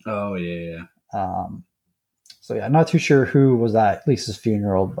up. Oh, yeah. So, yeah, I'm not too sure who was at Lisa's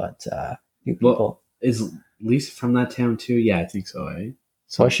funeral, but a few people. Well, is Lisa from that town, too? Yeah, I think so, eh?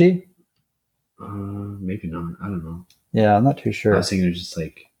 So was she? Maybe not. I don't know. Yeah, I'm not too sure. I was thinking it was just,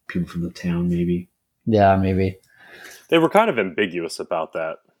 like, people from the town, maybe. Yeah, maybe. They were kind of ambiguous about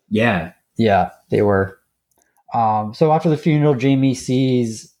that. Yeah. Yeah, they were. So after the funeral, Jamie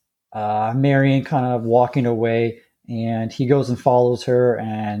sees Marion kind of walking away, and he goes and follows her,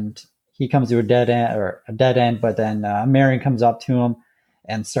 and he comes to a dead end, but then Marion comes up to him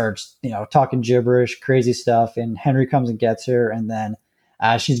and starts, you know, talking gibberish, crazy stuff, and Henry comes and gets her, and then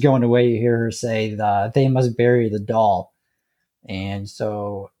as she's going away, you hear her say, they must bury the doll. And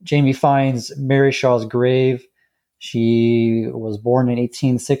so Jamie finds Mary Shaw's grave. She was born in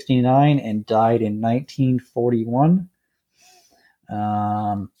 1869 and died in 1941.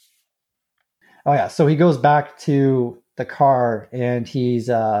 So he goes back to the car, and he's,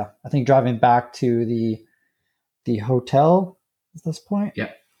 I think, driving back to the hotel at this point.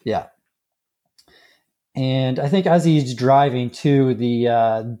 Yeah. Yeah. And I think as he's driving to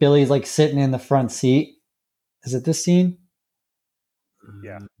Billy's like sitting in the front seat. Is it this scene?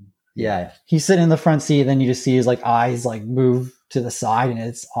 Yeah. Yeah, he's sitting in the front seat, and then you just see his like eyes like move to the side, and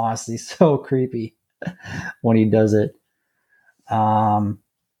it's honestly so creepy when he does it. So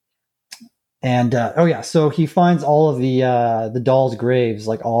he finds all of the doll's graves,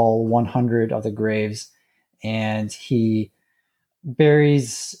 like all 100 of the graves, and he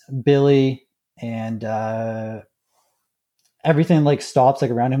buries Billy, and everything like stops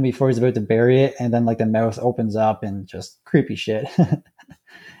like around him before he's about to bury it, and then like the mouth opens up and just creepy shit.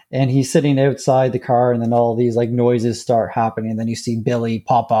 And he's sitting outside the car, and then all these like noises start happening. And then you see Billy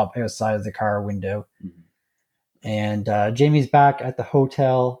pop up outside of the car window. Mm-hmm. And Jamie's back at the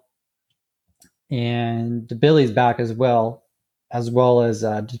hotel, and Billy's back as well as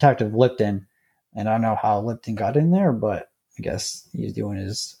Detective Lipton. And I don't know how Lipton got in there, but I guess he's doing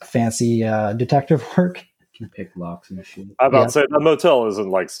his fancy detective work. Can pick locks and shit. I'm about to say, the motel isn't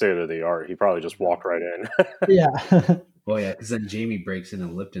like state of the art. He probably just walked right in. Yeah. Oh yeah, because then Jamie breaks into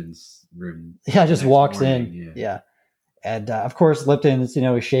Lipton's room. Yeah, just walks in. Yeah. And of course, Lipton's, you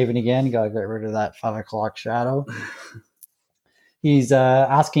know, he's shaving again. Got to get rid of that 5 o'clock shadow. He's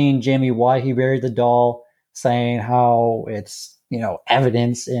asking Jamie why he buried the doll, saying how it's, you know,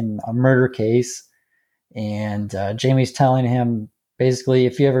 evidence in a murder case. And Jamie's telling him basically,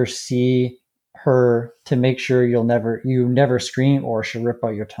 if you ever see her, to make sure you never scream or she'll rip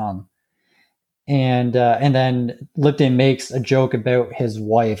out your tongue. And then Lipton makes a joke about his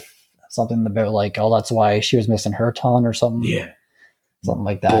wife, something about like, oh, that's why she was missing her tongue or something. Yeah. Something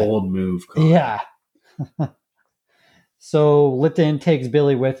like that. Bold move. Colin. Yeah. So Lipton takes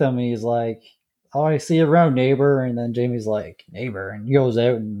Billy with him, and he's like, oh, I see you around, neighbor. And then Jamie's like, neighbor, and he goes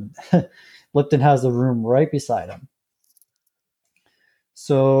out, and Lipton has the room right beside him.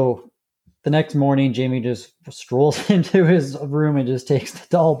 So the next morning, Jamie just strolls into his room and just takes the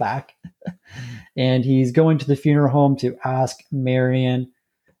doll back. And he's going to the funeral home to ask Marion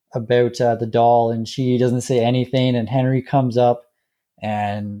about the doll, and she doesn't say anything. And Henry comes up,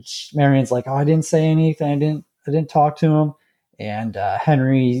 and Marion's like, oh, I didn't say anything. I didn't talk to him. And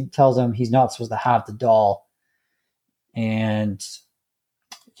Henry tells him he's not supposed to have the doll. And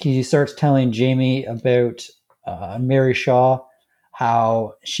he starts telling Jamie about Mary Shaw,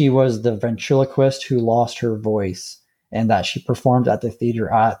 how she was the ventriloquist who lost her voice, and that she performed at the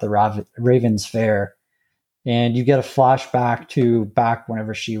theater at the Ravens Fair. And you get a flashback to back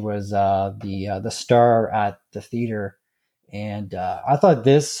whenever she was the star at the theater. And I thought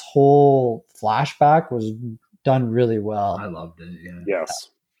this whole flashback was done really well. I loved it. Yeah. Yes.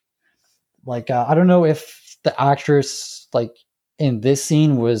 Like I don't know if the actress like in this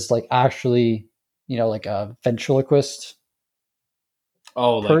scene was like actually, you know, like a ventriloquist.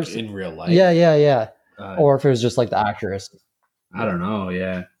 Oh, like person. in real life? Yeah. Or if it was just like the actress. I don't know.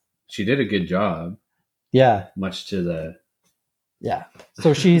 Yeah. She did a good job. Yeah. Much to the... Yeah.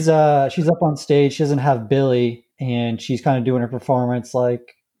 So she's up on stage. She doesn't have Billy, and she's kind of doing her performance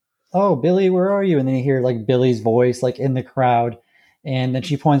like, "Oh, Billy, where are you?" And then you hear like Billy's voice like in the crowd. And then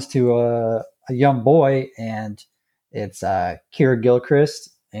she points to a young boy, and it's Kira Gilchrist,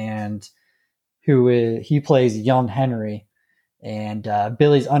 and he plays young Henry. And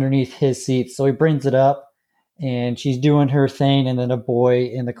Billy's underneath his seat. So he brings it up, and she's doing her thing. And then a boy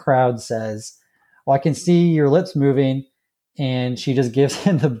in the crowd says, "Well, I can see your lips moving." And she just gives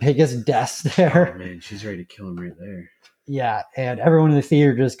him the biggest death stare. Oh, man, she's ready to kill him right there. Yeah. And everyone in the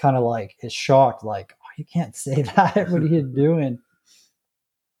theater just kind of like is shocked. Like, "Oh, you can't say that. What are you doing?"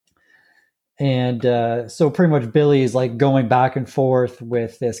 And so pretty much Billy is like going back and forth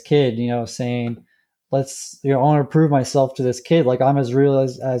with this kid, you know, saying, I want to prove myself to this kid. Like, I'm as real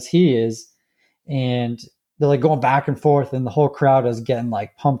as he is. And they're like going back and forth, and the whole crowd is getting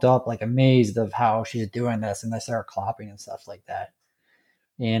like pumped up, like amazed of how she's doing this. And they start clapping and stuff like that.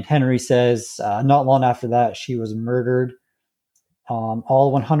 And Henry says, not long after that, she was murdered.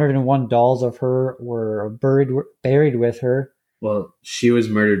 All 101 dolls of her were buried with her. Well, she was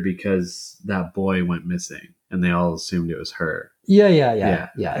murdered because that boy went missing, and they all assumed it was her. Yeah.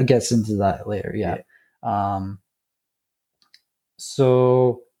 It gets into that later. Yeah.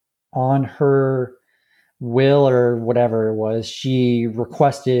 So on her will or whatever it was, she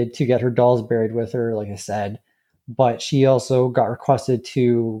requested to get her dolls buried with her, like I said, but she also got requested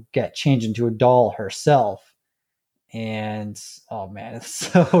to get changed into a doll herself. And oh man, it's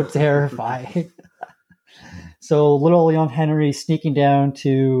so terrifying. So little young Henry sneaking down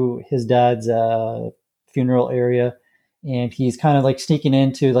to his dad's funeral area, and he's kind of like sneaking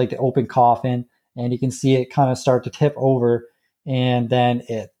into like the open coffin, and you can see it kind of start to tip over, and then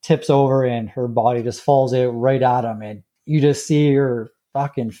it tips over and her body just falls out right at him, and you just see her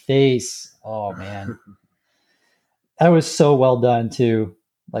fucking face. Oh man. That was so well done too.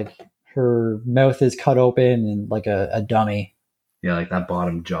 Like her mouth is cut open and like a dummy. Yeah, like that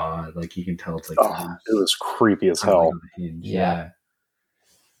bottom jaw, like you can tell it's like it was creepy as hell. Yeah.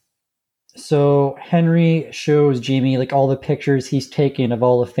 So Henry shows Jamie like all the pictures he's taken of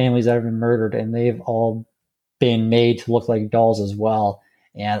all the families that have been murdered, and they've all been made to look like dolls as well.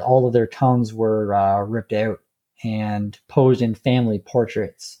 And all of their tongues were ripped out and posed in family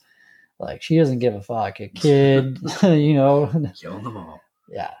portraits. Like, she doesn't give a fuck. A kid, you know. Kill them all.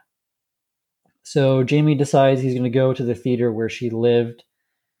 Yeah. So Jamie decides he's going to go to the theater where she lived.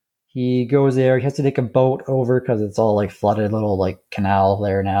 He goes there. He has to take a boat over because it's all like flooded, little like canal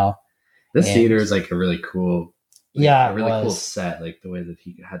there now. This theater is like a really cool, a really cool set. Like the way that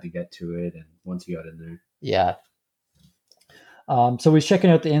he had to get to it, and once he got in there, yeah. So he's checking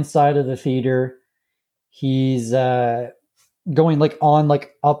out the inside of the theater. He's going like on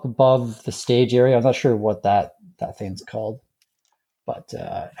like up above the stage area. I'm not sure what that thing's called. But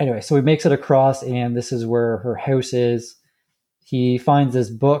anyway, so he makes it across, and this is where her house is. He finds this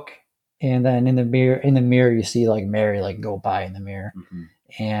book, and then in the mirror, you see like Mary like go by in the mirror,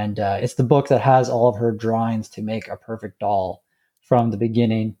 and it's the book that has all of her drawings to make a perfect doll from the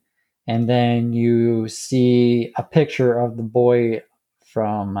beginning. And then you see a picture of the boy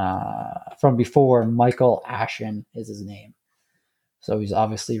from before. Michael Ashen is his name, so he's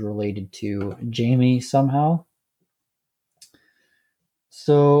obviously related to Jamie somehow.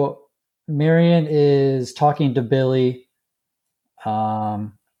 So Marion is talking to Billy,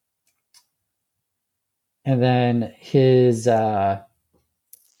 and then his, I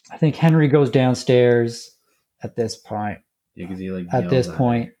think Henry goes downstairs at this point. Yeah, because he like at this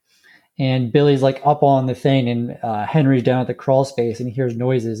point, and Billy's like up on the thing, and Henry's down at the crawl space, and he hears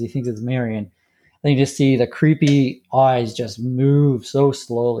noises. He thinks it's Marion. Then you just see the creepy eyes just move so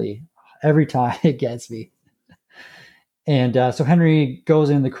slowly. Every time it gets me. And so Henry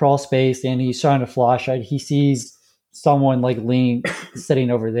goes in the crawl space, and he's shining a flashlight. He sees someone like sitting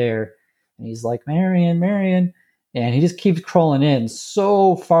over there, and he's like, Marion. And he just keeps crawling in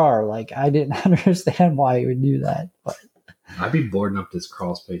so far. Like, I didn't understand why he would do that. But I'd be boarding up this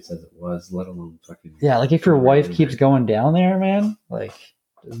crawl space as it was, let alone fucking. Yeah, like if your wife keeps going down there, man, like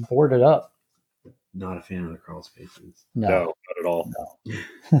just board it up. Not a fan of the crawl spaces. No, not at all.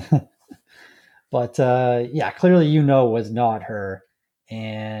 No. But yeah, clearly was not her.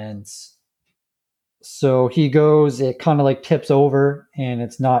 And so he goes, it kind of like tips over and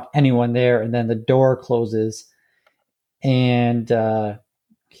it's not anyone there. And then the door closes and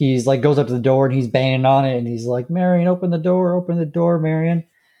he's like goes up to the door and he's banging on it and he's like, Marion, open the door, Marion.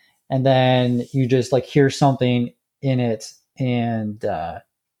 And then you just like hear something in it and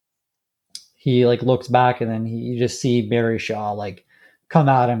he like looks back and then you just see Mary Shaw like come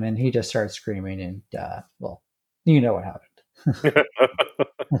at him and he just starts screaming and well, you know what happened.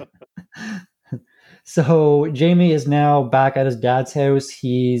 So Jamie is now back at his dad's house.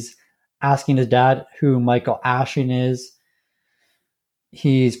 He's asking his dad who Michael Ashton is.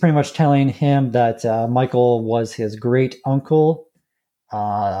 He's pretty much telling him that Michael was his great uncle.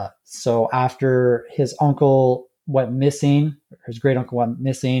 So after his uncle went missing, his great uncle went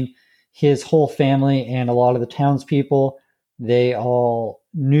missing, his whole family and a lot of the townspeople, they all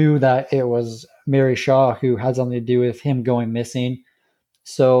knew that it was Mary Shaw who had something to do with him going missing.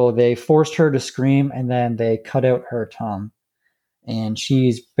 So they forced her to scream and then they cut out her tongue. And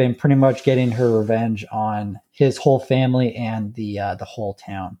she's been pretty much getting her revenge on his whole family and the whole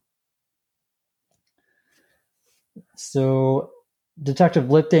town. So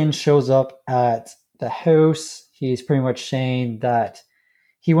Detective Lipton shows up at the house. He's pretty much saying that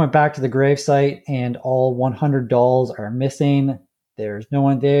he went back to the gravesite and all 100 dolls are missing. There's no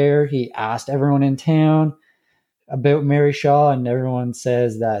one there. He asked everyone in town about Mary Shaw and everyone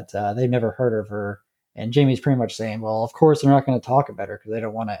says that they've never heard of her. And Jamie's pretty much saying, well, of course they're not going to talk about her because they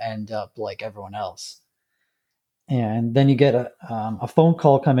don't want to end up like everyone else. And then you get a phone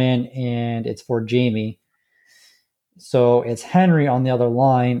call come in and it's for Jamie. So it's Henry on the other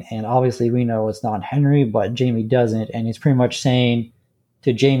line. And obviously we know it's not Henry, but Jamie doesn't. And he's pretty much saying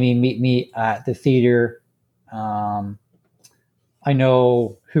to Jamie, meet me at the theater. I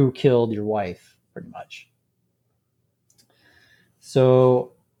know who killed your wife, pretty much.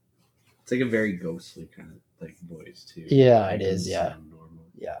 So it's like a very ghostly kind of like voice too. Yeah, it is. Yeah.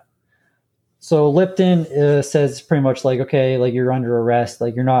 Yeah. So Lipton says pretty much like, okay, like you're under arrest,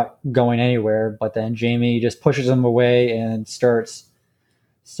 like you're not going anywhere. But then Jamie just pushes him away and starts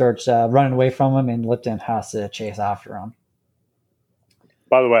running away from him, and Lipton has to chase after him.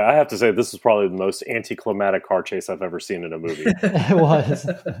 By the way, I have to say this is probably the most anticlimactic car chase I've ever seen in a movie. It was.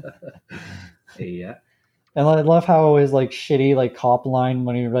 Yeah. And I love how his like shitty like cop line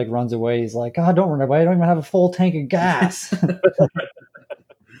when he like runs away, he's like, "God, don't run away! I don't even have a full tank of gas."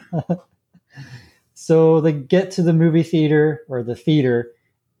 So they get to the movie theater or the theater,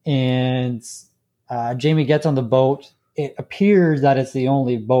 and Jamie gets on the boat. It appears that it's the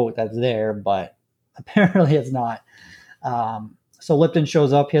only boat that's there, but apparently it's not. So Lipton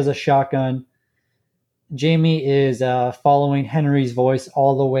shows up. He has a shotgun. Jamie is following Henry's voice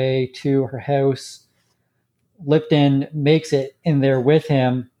all the way to her house. Lipton makes it in there with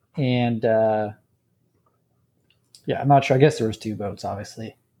him, and I'm not sure. I guess there was two boats,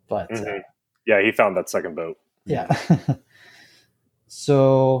 obviously, but yeah, he found that second boat. Yeah.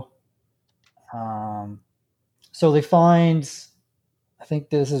 So they find. I think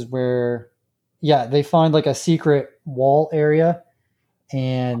this is where, they find like a secret wall area,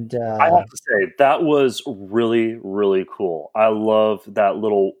 and I have to say that was really, really cool. I love that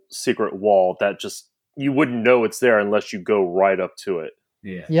little secret wall that just. You wouldn't know it's there unless you go right up to it.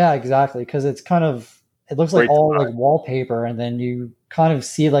 Yeah, exactly. Because it looks like all like wallpaper, and then you kind of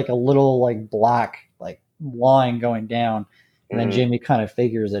see like a little like black like line going down, and then Jamie kind of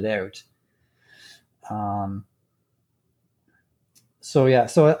figures it out.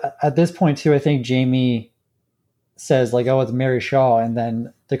 So at this point too, I think Jamie says like, "Oh, it's Mary Shaw," and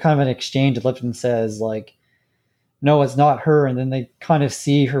then the kind of an exchange. Lipton says like, "No, it's not her." And then they kind of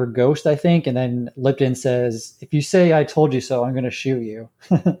see her ghost, I think. And then Lipton says, "If you say I told you so, I'm going to shoot you."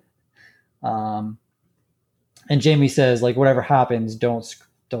 And Jamie says, like, whatever happens, don't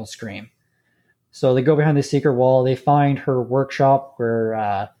scream. So they go behind the secret wall. They find her workshop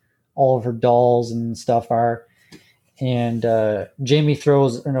where all of her dolls and stuff are. And Lipton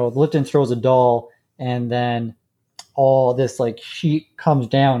throws a doll, and then all this like sheet comes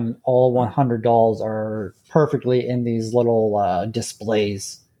down. All 100 dolls are perfectly in these little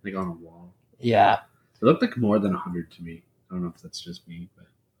displays, like on a wall. Yeah, it looked like more than 100 to me. I don't know if that's just me, but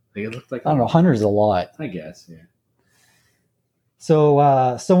it looked like, I don't know, 100 is a lot, I guess. Yeah.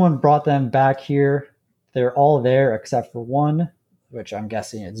 So someone brought them back here. They're all there except for one, which I'm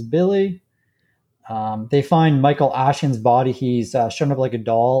guessing is Billy. They find Michael Ashton's body. He's shown up like a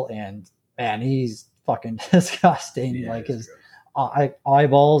doll, and man, he's fucking disgusting. Yeah, like it's his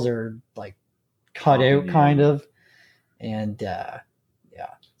eyeballs are like cut Oh, out, yeah. kind of, and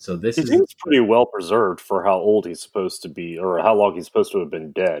So this He is seems pretty well preserved for how old he's supposed to be, or how long he's supposed to have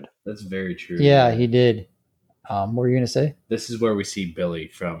been dead. that's very true. yeah, he did. What were you gonna say? This is where we see Billy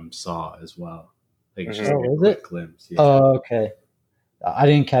from Saw as well. Like it's just Oh, like a is quick it? glimpse. Yeah. Oh, okay. I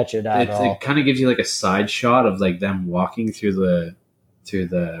didn't catch it at all. It kind of gives you like a side shot of like them walking through the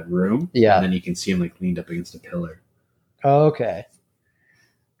room. Yeah. And then you can see him like leaned up against a pillar. Okay.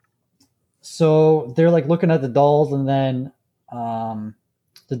 So they're like looking at the dolls, and then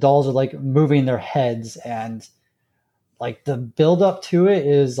the dolls are like moving their heads, and like the build up to it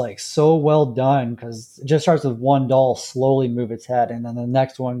is like so well done, because it just starts with one doll slowly move its head, and then the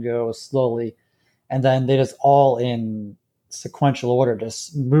next one goes slowly, and then they just all in sequential order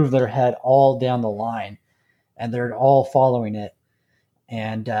just move their head all down the line, and they're all following it.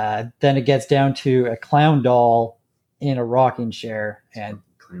 And then it gets down to a clown doll in a rocking chair, and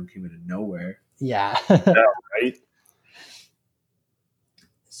Clown came out of nowhere. yeah. Right?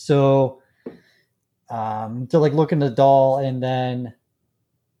 So they're like looking at the doll, and then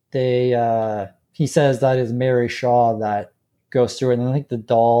he says that is Mary Shaw that goes through it, and I think did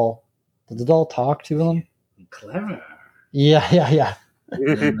the doll talk to him? Clever. Yeah.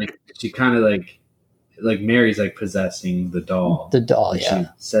 And, like she kind of like Mary's like possessing the doll. The doll, And yeah. She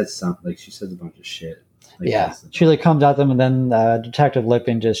says something like she says a bunch of shit. Like, Yeah. that's the She doll. like comes at them, and then Detective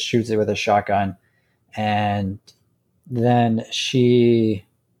Lippin just shoots it with a shotgun, and then is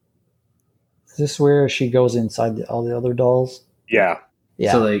this where she goes inside all the other dolls? Yeah.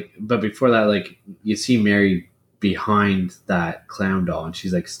 Yeah. So like, but before that, like you see Mary behind that clown doll, and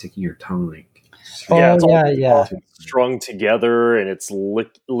she's like sticking her tongue like. Oh, Yeah, it's all- yeah. Strung together, and it's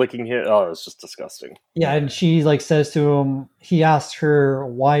licking him. Oh, it's just disgusting. Yeah, and she like says to him, he asks her,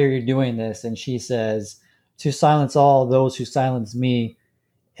 "Why are you doing this?" And she says, "To silence all those who silence me.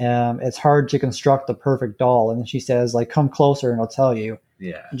 It's hard to construct the perfect doll." And then she says, "Like, come closer, and I'll tell you."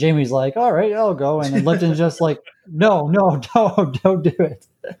 Yeah. And Jamie's like, "All right, I'll go." And then Lipton's just like, "No, don't do it."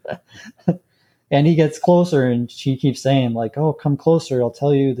 And he gets closer, and she keeps saying, like, "Oh, come closer, I'll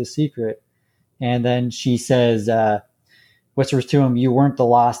tell you the secret." And then she says, whispers to him, "You weren't the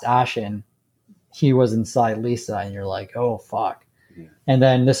last Ashen. He was inside Lisa." And you're like, "Oh, fuck." Yeah. And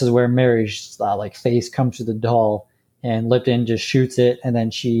then this is where Mary's like face comes to the doll, and Lipton just shoots it. And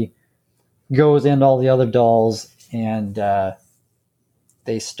then she goes into all the other dolls, and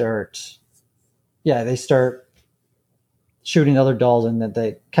they start shooting other dolls, and that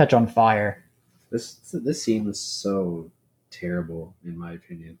they catch on fire. This scene was so terrible in my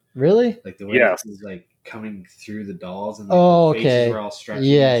opinion. Really? Like the way Yes. it was like coming through the dolls and like, Oh, the faces okay. were all stretching.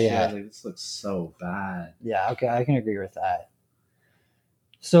 Yeah, and shit. yeah. Like this looks so bad. Yeah, okay, I can agree with that.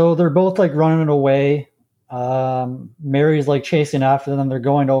 So they're both like running away. Mary's like chasing after them. They're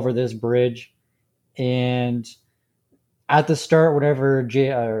going over this bridge, and at the start, whenever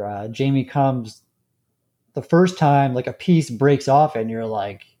Jamie comes, the first time, like a piece breaks off, and you're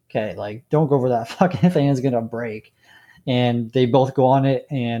like, okay, like don't go over that fucking thing; it's gonna break. And they both go on it,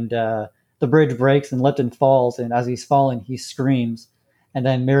 and the bridge breaks, and Lipton falls. And as he's falling, he screams, and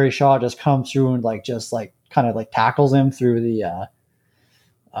then Mary Shaw just comes through and like just like kind of like tackles him through the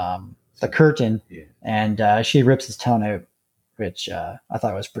curtain, Yeah. and she rips his tongue out, which I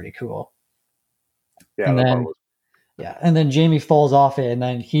thought was pretty cool. Yeah, And that then- part was- Yeah, and then Jamie falls off it, and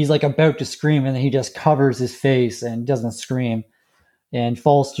then he's like about to scream, and then he just covers his face and doesn't scream, and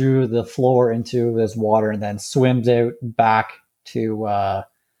falls through the floor into this water, and then swims out back to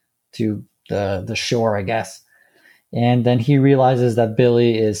the shore, I guess. And then he realizes that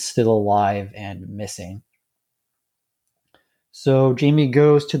Billy is still alive and missing. So Jamie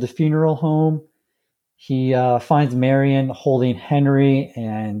goes to the funeral home. He finds Marion holding Henry,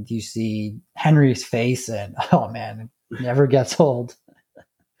 and you see Henry's face, and oh man, it never gets old.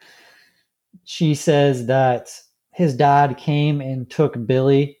 She says that his dad came and took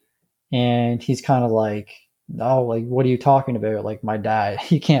Billy, and he's kind of like, "No, like, what are you talking about? Like, my dad,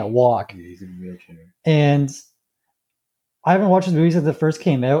 he can't walk." Yeah, he's in a wheelchair. And I haven't watched the movie since it first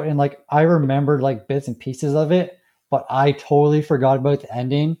came out, and like I remembered like bits and pieces of it, but I totally forgot about the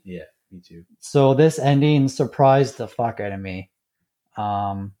ending. Yeah, me too. So this ending surprised the fuck out of me.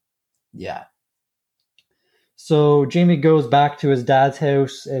 Yeah. So Jamie goes back to his dad's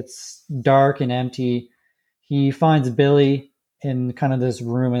house. It's dark and empty. He finds Billy in kind of this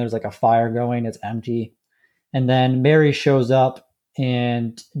room, and there's like a fire going. It's empty. And then Mary shows up,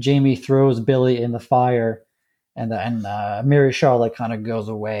 and Jamie throws Billy in the fire, and then Mary Shaw like kind of goes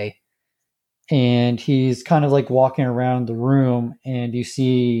away. and he's kind of like walking around the room, and you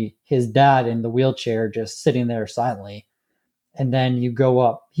see his dad in the wheelchair just sitting there silently. And then he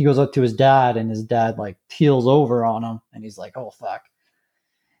goes up to his dad, and his dad like keels over on him, and he's like, oh fuck.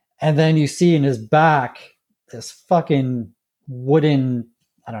 And then you see in his back this fucking wooden,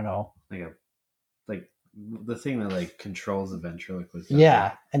 I don't know. Like the thing that like controls the ventriloquist.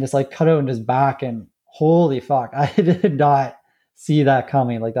 Yeah. And it's like cut out in his back, and holy fuck. I did not see that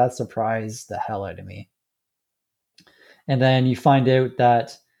coming. Like that surprised the hell out of me. And then you find out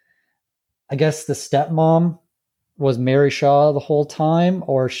that I guess the stepmom was Mary Shaw the whole time,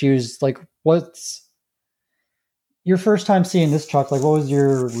 or she was like, what's your first time seeing this, Chuck? Like, what was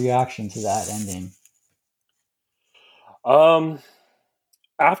your reaction to that ending?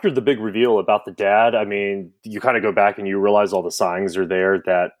 After the big reveal about the dad, I mean, you kind of go back and you realize all the signs are there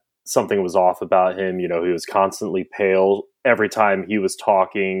that something was off about him. You know, he was constantly pale every time he was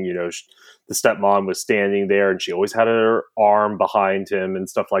talking. You know, the stepmom was standing there, and she always had her arm behind him and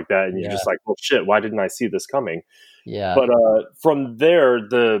stuff like that. And you're just like, well, shit, why didn't I see this coming? Yeah. But from there,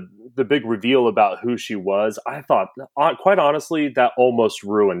 the big reveal about who she was, I thought, quite honestly, that almost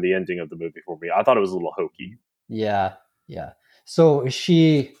ruined the ending of the movie for me. I thought it was a little hokey. Yeah. Yeah. So is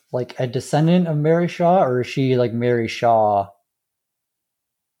she like a descendant of Mary Shaw, or is she like Mary Shaw?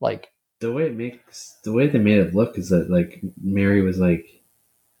 Like the way they made it look is that like Mary was like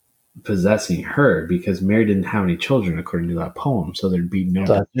possessing her, because Mary didn't have any children according to that poem, so there'd be no.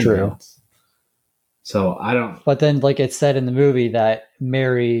 That's true. So I don't. But then, like it said in the movie, that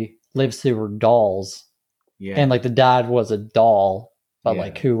Mary lives through her dolls. Yeah. And like the dad was a doll, but Yeah.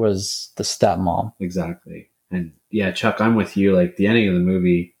 like who was the stepmom? Exactly. And yeah, Chuck, I'm with you. Like the ending of the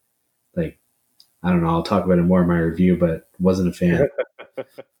movie, like I don't know, I'll talk about it more in my review, but wasn't a fan.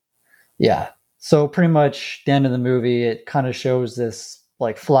 Yeah. So pretty much the end of the movie, it kind of shows this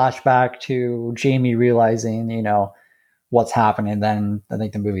like flashback to Jamie realizing, you know, what's happening. Then I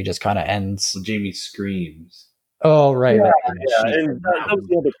think the movie just kind of ends. Well, Jamie screams. Oh, right. Yeah, right. and that was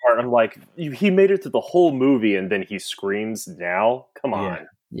the other part. I'm like, he made it through the whole movie, and then he screams now? Come on.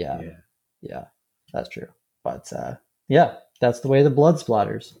 Yeah. That's true. But yeah, that's the way the blood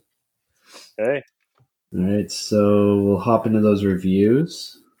splatters. Hey. All right, so we'll hop into those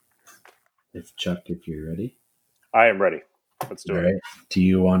reviews. If you're ready. I am ready. Let's do it. Right. Do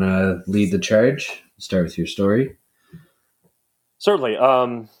you want to lead the charge? Start with your story. Certainly.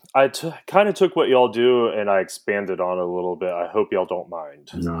 I kind of took what y'all do and I expanded on it a little bit. I hope y'all don't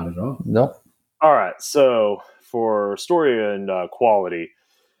mind. Not at all. Nope. All right. So for story and quality,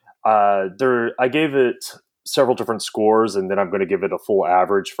 I gave it several different scores, and then I'm going to give it a full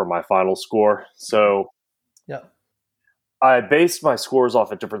average for my final score. So yeah, I based my scores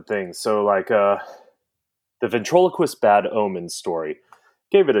off of different things. So like the ventriloquist Bad Omens story,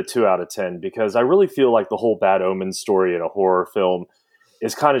 gave it a 2 out of 10 because I really feel like the whole Bad Omens story in a horror film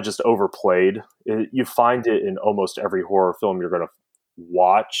is kind of just overplayed. You find it in almost every horror film you're going to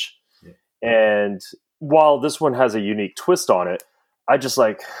watch. Yeah. And while this one has a unique twist on it, I just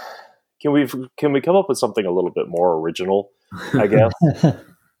like, can we come up with something a little bit more original, I guess?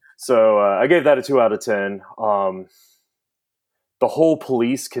 So I gave that a 2 out of 10. The whole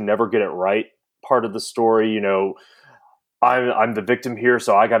police can never get it right part of the story, you know, I'm the victim here,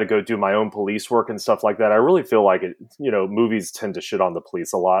 so I got to go do my own police work and stuff like that. I really feel like it, you know, movies tend to shit on the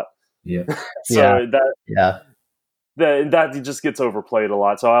police a lot. Yeah. So that just gets overplayed a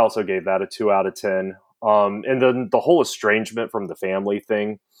lot. So I also gave that a 2 out of 10. And then the whole estrangement from the family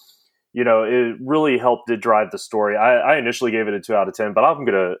thing, you know, it really helped to drive the story. I initially gave it a 2 out of 10, but I'm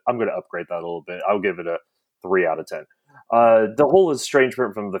gonna upgrade that a little bit. I'll give it a 3 out of 10. The whole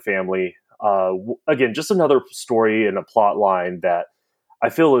estrangement from the family, again, just another story and a plot line that I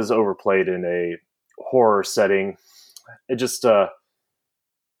feel is overplayed in a horror setting. It just, I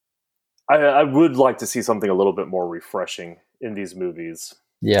would like to see something a little bit more refreshing in these movies.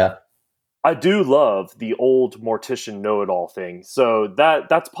 Yeah. I do love the old mortician know-it-all thing. So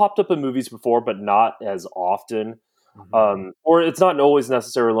that's popped up in movies before, but not as often. Mm-hmm. Or it's not always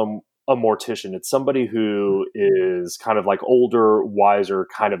necessarily a mortician. It's somebody who is kind of like older, wiser,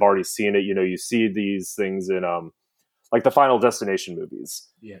 kind of already seen it. You know, you see these things in like the Final Destination movies.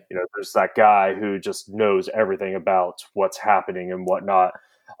 Yeah. You know, there's that guy who just knows everything about what's happening and whatnot.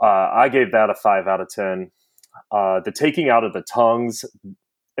 I gave that a 5 out of 10. The taking out of the tongues,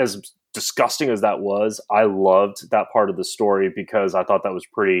 as disgusting as that was, I loved that part of the story because I thought that was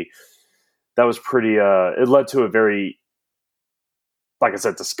pretty, it led to a very, like I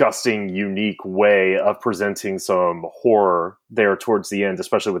said, disgusting, unique way of presenting some horror there towards the end,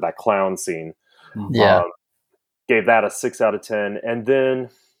 especially with that clown scene. Yeah. Gave that a 6 out of 10. And then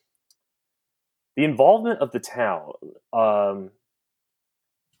The involvement of the town.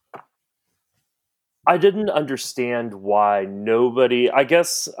 I didn't understand why nobody. I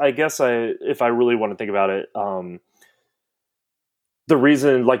guess. If I really want to think about it, the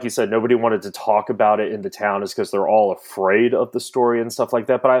reason, like you said, nobody wanted to talk about it in the town is because they're all afraid of the story and stuff like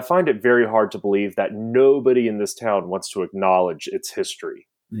that. But I find it very hard to believe that nobody in this town wants to acknowledge its history.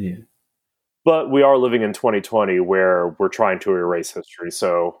 Yeah. But we are living in 2020 where we're trying to erase history.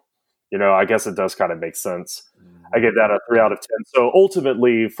 So, I guess it does kind of make sense. I gave that a 3 out of 10. So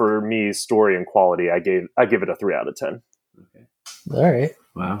ultimately, for me, story and quality, I give it a 3 out of 10. Okay. All right.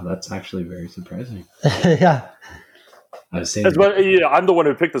 Wow, that's actually very surprising. Yeah. I was saying, I'm the one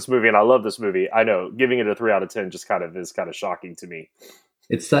who picked this movie, and I love this movie. I know giving it a 3 out of 10 just is kind of shocking to me.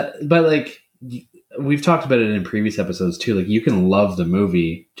 it's that, but like we've talked about it in previous episodes too. Like you can love the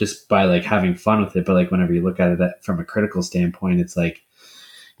movie just by like having fun with it, but like whenever you look at it from a critical standpoint, it's like,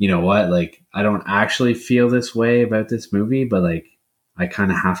 you know what? Like I don't actually feel this way about this movie, but like I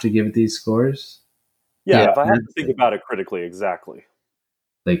kind of have to give it these scores. Yeah, if I have to think about it critically, exactly.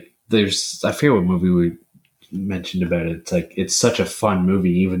 Like I forget what movie we mentioned about it. It's like it's such a fun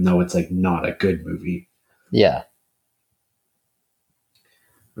movie, even though it's like not a good movie. Yeah.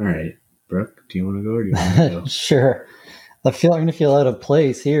 All right, Brooke, do you want to go or do you want to go? Sure. I'm going to feel out of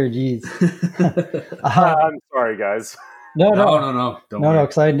place here. Jeez. I'm sorry, guys. No. Don't worry.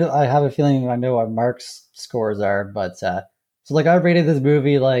 Because I have a feeling I know what Mark's scores are, but so like I rated this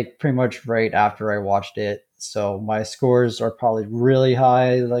movie like pretty much right after I watched it, so my scores are probably really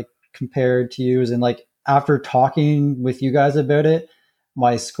high, like compared to yours, and like after talking with you guys about it,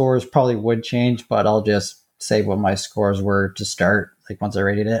 my scores probably would change, but I'll just say what my scores were to start, like once I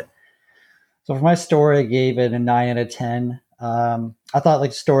rated it. So for my story, I gave it a 9 out of 10. I thought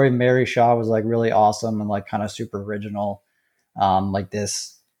like the story of Mary Shaw was like really awesome and like kind of super original. Like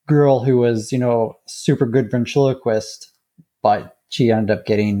this girl who was, super good ventriloquist, but she ended up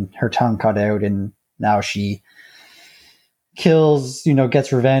getting her tongue cut out, and now she kills,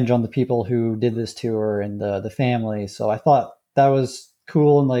 gets revenge on the people who did this to her and the family. So I thought that was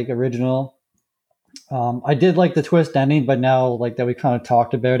cool and like original. I did like the twist ending, but now like that we kind of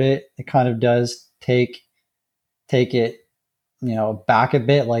talked about it, it kind of does take it, back a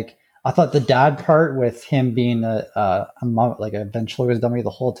bit. Like I thought the dad part with him being a ventriloquist dummy the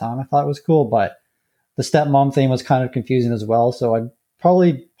whole time, I thought it was cool, but the stepmom thing was kind of confusing as well. So I'd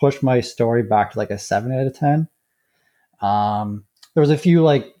probably push my story back to like a 7 out of 10. There was a few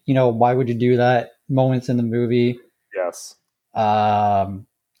like, why would you do that moments in the movie. Yes.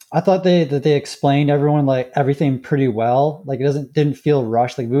 I thought they explained everything pretty well. Like it didn't feel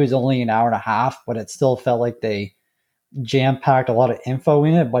rushed. Like the movie's only an hour and a half, but it still felt like they jam packed a lot of info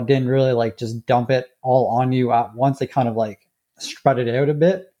in it, but didn't really like just dump it all on you at once. They kind of like spread it out a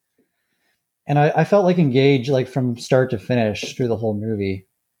bit. And I felt like engaged like from start to finish through the whole movie.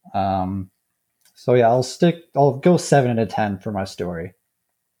 So yeah, I'll go 7 out of 10 for my story.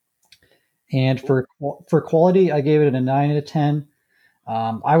 And for quality, I gave it a 9 out of 10.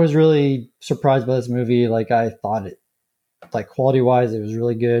 I was really surprised by this movie. Like I thought it, like quality wise, it was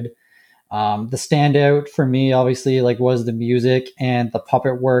really good. The standout for me, obviously, like was the music and the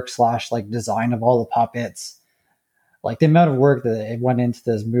puppet work / like design of all the puppets. Like the amount of work that it went into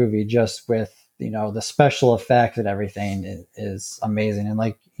this movie, just with the special effects and everything is amazing. And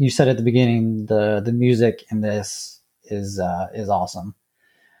like you said at the beginning, the music in this is awesome.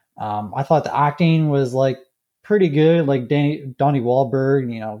 I thought the acting was like pretty good. Like Donnie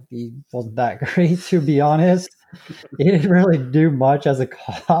Wahlberg, he wasn't that great, to be honest. He didn't really do much as a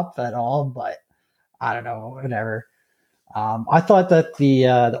cop at all, but I don't know, whatever. I thought that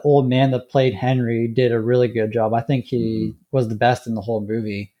the old man that played Henry did a really good job. I think he was the best in the whole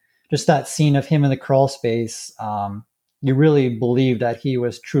movie. Just that scene of him in the crawl space, you really believe that he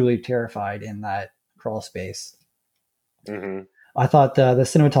was truly terrified in that crawl space. Mm-hmm. I thought the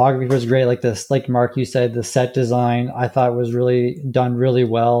cinematography was great. Like this, like Mark, you said, the set design I thought was really done really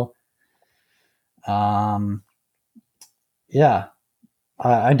well. Yeah,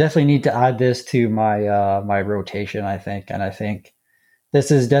 I definitely need to add this to my my rotation, I think, and I think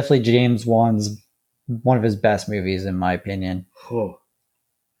this is definitely James Wan's one of his best movies in my opinion. Oh.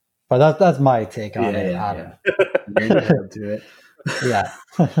 But that's my take on it. Yeah. You're entitled to it. Yeah.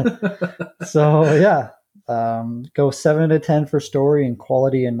 So yeah, go 7 out of 10 for story and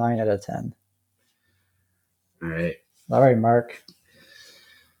quality, and 9 out of 10. All right, Mark.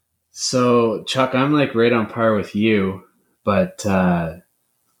 So Chuck, I'm like right on par with you, but I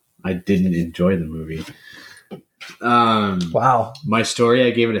didn't enjoy the movie. Wow. My story,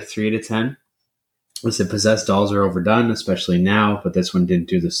 I gave it a 3 out of 10. Listen, possessed dolls are overdone, especially now, but this one didn't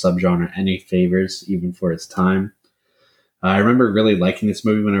do the subgenre any favors, even for its time. I remember really liking this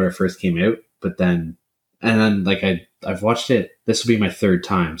movie whenever it first came out, but then like I've watched it. This will be my third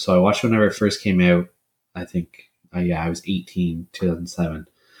time, so I watched it whenever it first came out. I think I was 18, 2007,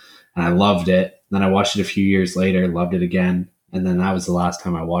 and I loved it. Then I watched it a few years later, loved it again, and then that was the last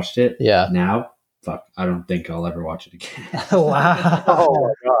time I watched it. Yeah. Now, fuck, I don't think I'll ever watch it again. Wow.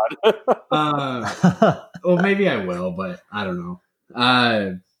 Oh my god. Well, maybe I will, but I don't know.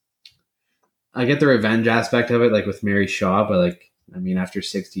 I get the revenge aspect of it, like with Mary Shaw, but like, I mean, after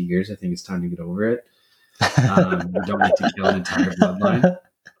 60 years, I think it's time to get over it. You don't need to kill an entire bloodline.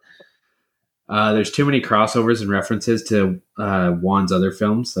 There's too many crossovers and references to Wan's other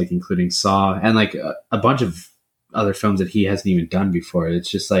films, like including Saw and like a bunch of other films that he hasn't even done before. It's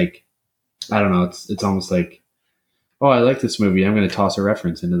just like, I don't know. It's almost like, oh, I like this movie. I'm going to toss a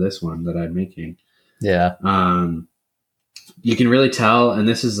reference into this one that I'm making. Yeah. You can really tell, and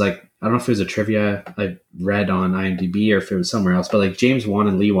this is like, I don't know if it was a trivia I read on IMDb or if it was somewhere else, but like James Wan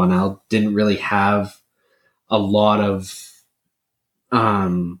and Lee Wan-el didn't really have a lot of,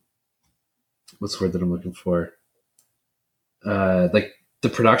 what's the word that I'm looking for? Like the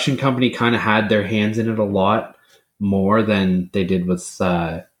production company kind of had their hands in it a lot more than they did with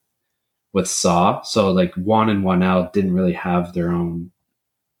Saw. So like Wan and Wan-el didn't really have their own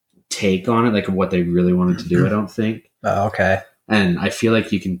take on it, like what they really wanted to do, I don't think. Oh, okay. And I feel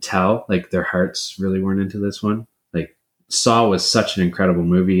like you can tell, like, their hearts really weren't into this one. Like, Saw was such an incredible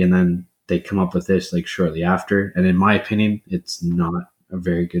movie, and then they come up with this, like, shortly after. And in my opinion, it's not a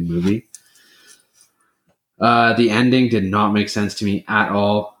very good movie. The ending did not make sense to me at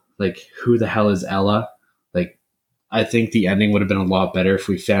all. Like, who the hell is Ella? Like, I think the ending would have been a lot better if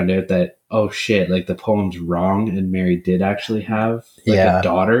we found out that, oh, shit, like, the poem's wrong, and Mary did actually have, like, a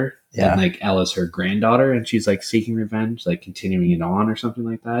daughter. Yeah. And like Ella's her granddaughter, and she's like seeking revenge, like continuing it on or something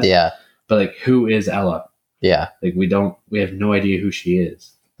like that. Yeah. But like, who is Ella? Yeah. Like we have no idea who she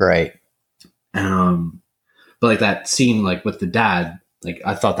is. Right. But like that scene, like with the dad, like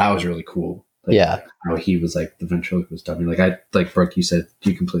I thought that was really cool. Like, Yeah. how he was like the ventriloquist dummy. Like Brooke, you said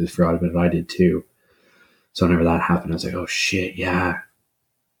you completely forgot about it. I did too. So whenever that happened, I was like, oh shit, yeah.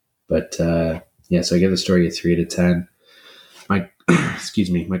 But yeah, so I give the story a 3 out of 10.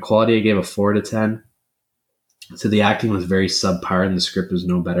 My quality I gave a 4 out of 10. So the acting was very subpar and the script was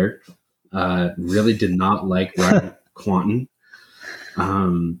no better. Really did not like Ryan Quanten.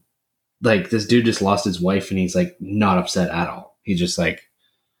 Like this dude just lost his wife and he's like not upset at all. He's just like,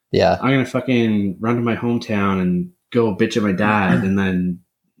 yeah, I'm gonna fucking run to my hometown and go bitch at my dad and then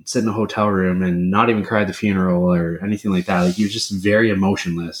sit in a hotel room and not even cry at the funeral or anything like that. Like he was just very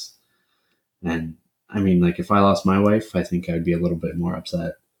emotionless. And I mean, like, if I lost my wife, I think I'd be a little bit more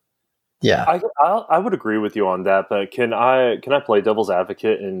upset. Yeah, I would agree with you on that. But can I play devil's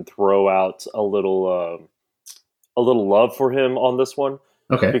advocate and throw out a little love for him on this one?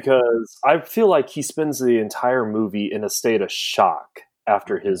 Okay, because I feel like he spends the entire movie in a state of shock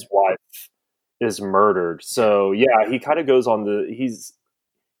after his wife is murdered. So yeah, he kind of goes on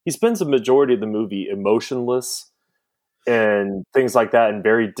he spends the majority of the movie emotionless and things like that, and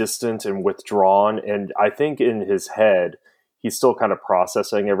very distant and withdrawn. And I think in his head, he's still kind of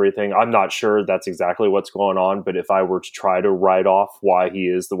processing everything. I'm not sure that's exactly what's going on, but if I were to try to write off why he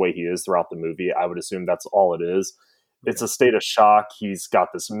is the way he is throughout the movie, I would assume that's all it is. It's a state of shock. He's got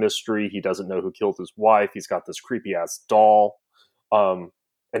this mystery. He doesn't know who killed his wife. He's got this creepy ass doll. And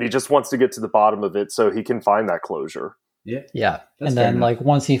he just wants to get to the bottom of it so he can find that closure. Yeah. Yeah. And then like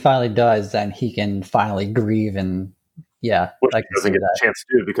once he finally does, then he can finally grieve and which he doesn't get a chance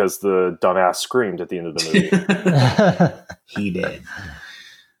to do because the dumbass screamed at the end of the movie. He did.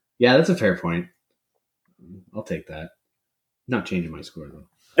 Yeah, that's a fair point. I'll take that. Not changing my score though.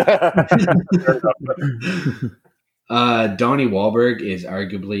 Donnie Wahlberg is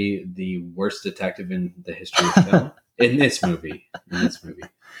arguably the worst detective in the history of film. In this movie.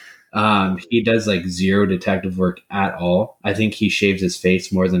 He does like zero detective work at all. I think he shaves his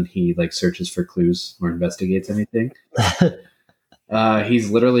face more than he like searches for clues or investigates anything. He's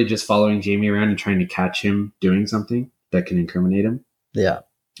literally just following Jamie around and trying to catch him doing something that can incriminate him. Yeah.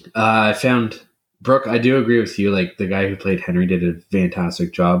 I found Brooke, I do agree with you. Like the guy who played Henry did a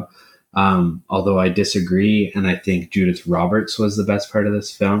fantastic job. Although I disagree. And I think Judith Roberts was the best part of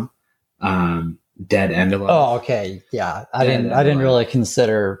this film. Dead and alive. Oh, okay. Yeah. I didn't really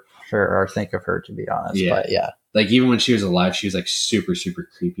consider her or think of her, to be honest. Yeah. But yeah, Like even when she was alive, she was like super, super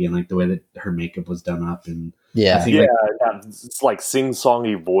creepy, and like the way that her makeup was done up, and I yeah, think Yeah, like, it's like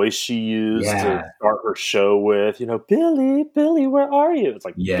sing-songy voice she used Yeah. to start her show with. Billy, Billy, where are you? It's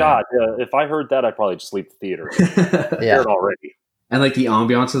like, Yeah. God, if I heard that, I'd probably just leave the theater. I yeah, heard already. and like the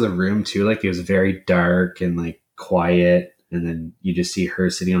ambiance of the room too, like it was very dark and like quiet, and then you just see her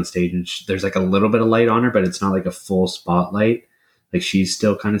sitting on stage, and there's like a little bit of light on her, but it's not like a full spotlight. Like she's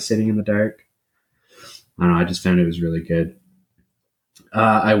still kind of sitting in the dark. I don't know. I just found it was really good.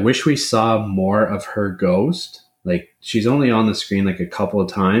 I wish we saw more of her ghost. Like she's only on the screen like a couple of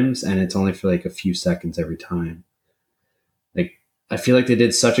times, and it's only for like a few seconds every time. Like I feel like they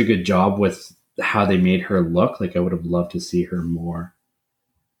did such a good job with how they made her look. Like I would have loved to see her more.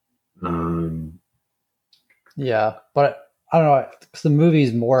 yeah. But I don't know, 'cause the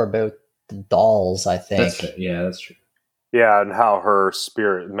movie's more about the dolls, I think. That's it. Yeah, that's true. Yeah, and how her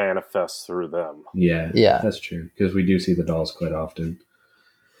spirit manifests through them. Yeah, Yeah. that's true, because we do see the dolls quite often.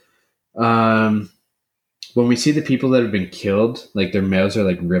 When we see the people that have been killed, like their mouths are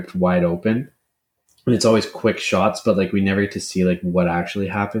like ripped wide open, and it's always quick shots, but like we never get to see like what actually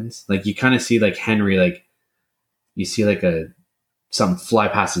happens. Like you kind of see like Henry, like you see like something fly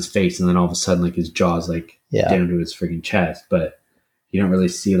past his face, and then all of a sudden like his jaw's like Yeah. down to his freaking chest, but you don't really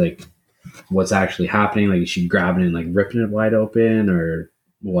see like what's actually happening. Like is she grabbing it and like ripping it wide open or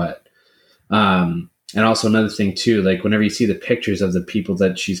what? And also another thing too, like whenever you see the pictures of the people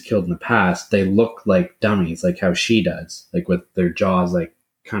that she's killed in the past, they look like dummies, like how she does, like with their jaws like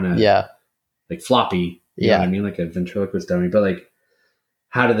kind of Yeah. like floppy. You know Yeah. what I mean? Like a ventriloquist dummy. But like,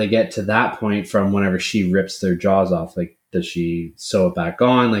 how did they get to that point from whenever she rips their jaws off? Like, does she sew it back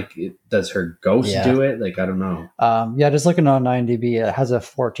on? Like, does her ghost Yeah. do it? Like, I don't know. Yeah, just looking on 9DB, it has a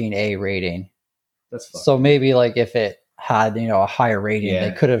 14A rating. That's fine. So maybe like if it had, a higher rating, Yeah.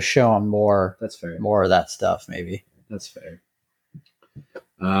 they could have shown more That's fair. of that stuff, maybe. That's fair.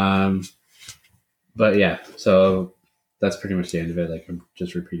 But yeah, so that's pretty much the end of it. Like I'm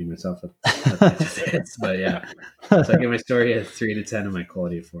just repeating myself. But yeah, so I give my story a 3 to 10 and my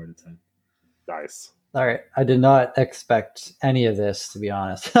quality a 4 to 10. Nice. All right. I did not expect any of this, to be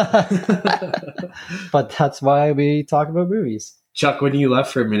honest. But that's why we talk about movies. Chuck, when you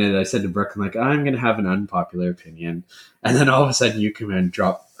left for a minute, I said to Brooke, I'm like, I'm going to have an unpopular opinion. And then all of a sudden you come in and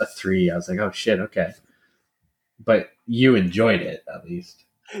drop a 3. I was like, oh shit, okay. But you enjoyed it, at least.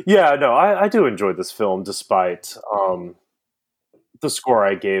 Yeah, no, I do enjoy this film despite the score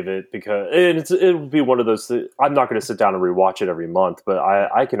I gave it, because it would be one of those that I'm not going to sit down and rewatch it every month, but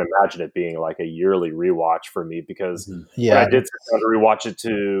I can imagine it being like a yearly rewatch for me, because when Yeah. I did sit down to rewatch it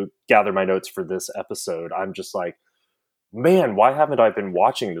to gather my notes for this episode, I'm just like, man, why haven't I been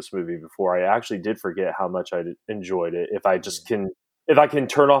watching this movie before? I actually did forget how much I enjoyed it. If I can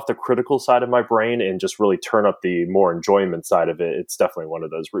turn off the critical side of my brain and just really turn up the more enjoyment side of it, it's definitely one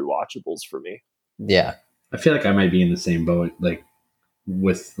of those rewatchables for me. Yeah. I feel like I might be in the same boat, like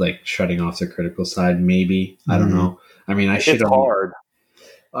with like shutting off the critical side, maybe. I don't know. I mean, I It's shit hard.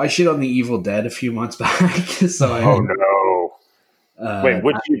 on the Evil Dead a few months back. So Oh no! Wait,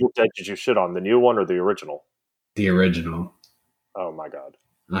 which I- Evil Dead did you shit on? The new one or the original? the original. Oh my god!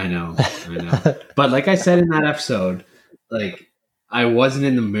 I know. But like I said in that episode, like I wasn't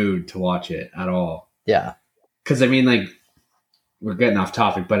in the mood to watch it at all. Yeah. Because I mean, like, we're getting off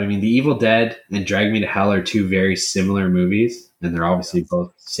topic, but I mean, The Evil Dead and Drag Me to Hell are two very similar movies, and they're obviously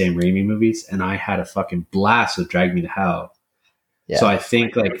both Sam Raimi movies. And I had a fucking blast with Drag Me to Hell. Yeah. So I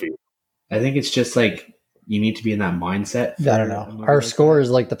think it's just like you need to be in that mindset. I don't know. Our scores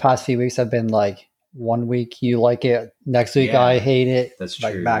like the past few weeks have been like 1 week you like it, next week Yeah, I hate it. that's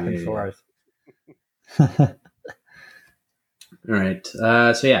like true. back Yeah, and yeah. forth. All right.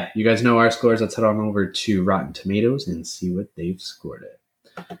 So yeah, you guys know our scores. Let's head on over to Rotten Tomatoes and see what they've scored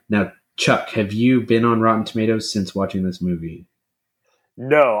it. Now, Chuck, have you been on Rotten Tomatoes since watching this movie?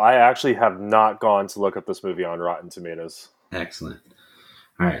 No, I actually have not gone to look up this movie on Rotten Tomatoes. Excellent.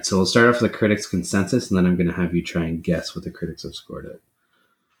 All right, so we'll start off with the critics' consensus, and then I'm going to have you try and guess what the critics have scored it.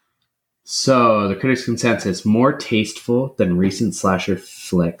 So, the critics' consensus, more tasteful than recent slasher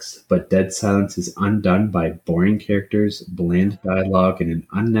flicks, but Dead Silence is undone by boring characters, bland dialogue, and an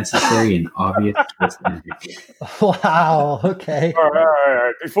unnecessary and obvious twist ending. Wow. Okay. All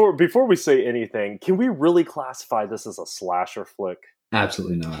right. Before we say anything, can we really classify this as a slasher flick?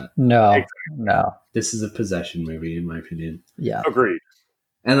 Absolutely not. No. No. This is a possession movie, in my opinion. Yeah. Agreed.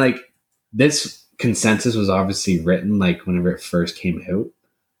 And, like, this consensus was obviously written, like, whenever it first came out.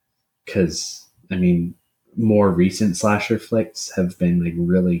 Because, I mean, more recent slasher flicks have been, like,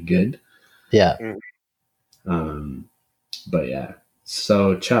 really good. Yeah. But, yeah.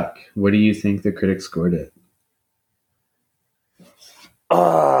 So, Chuck, what do you think the critics scored it?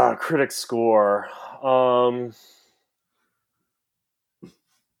 Critic score. I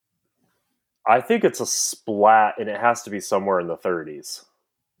think it's a splat, and it has to be somewhere in the 30s.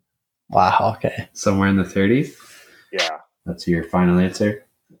 Wow. Okay. Somewhere in the 30s? Yeah, That's your final answer?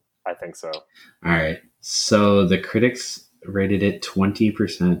 I think so. All right. So the critics rated it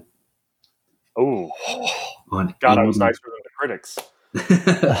 20%. Oh, On God, I 80 was nicer than the critics.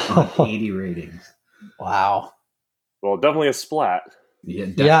 on 80 ratings. Wow. Well, definitely a splat. Yeah,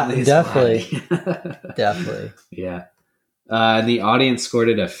 Yeah, definitely. Definitely. Yeah. The audience scored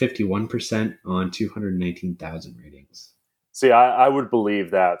it a 51% on 219,000 ratings. See, I would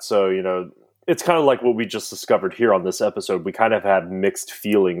believe that. So, you know, it's kind of like what we just discovered here on this episode. We kind of have mixed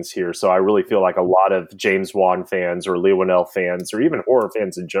feelings here. So I really feel like a lot of James Wan fans or Leigh Whannell fans or even horror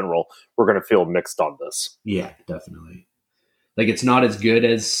fans in general, we're going to feel mixed on this. Yeah, definitely. Like, it's not as good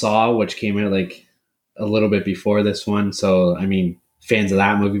as Saw, which came out like a little bit before this one. So, I mean, fans of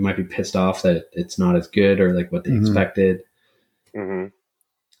that movie might be pissed off that it's not as good or like what they expected. Mm-hmm.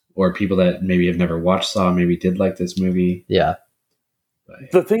 Or people that maybe have never watched Saw maybe did like this movie. Yeah.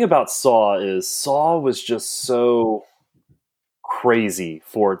 But, The thing about Saw is Saw was just so crazy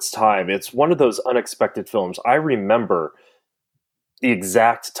for its time. It's one of those unexpected films. I remember the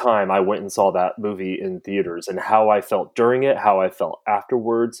exact time I went and saw that movie in theaters and how I felt during it, how I felt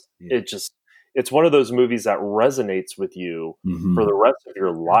afterwards. Yeah. It's one of those movies that resonates with you mhm. for the rest of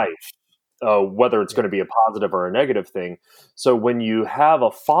your life, whether it's going to be a positive or a negative thing. So when you have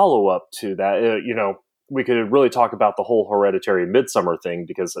a follow-up to that, you know, we could really talk about the whole Hereditary Midsommar thing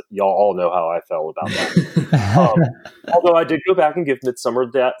because y'all all know how I felt about that. Although I did go back and give Midsommar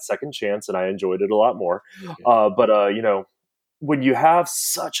that second chance and I enjoyed it a lot more. Okay. But you know, when you have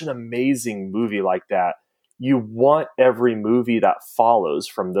such an amazing movie like that, you want every movie that follows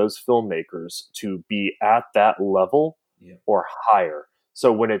from those filmmakers to be at that level Yeah. or higher.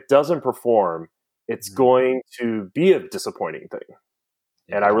 So when it doesn't perform, it's Mhm. going to be a disappointing thing.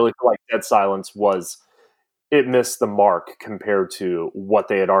 And I really feel like Dead Silence it missed the mark compared to what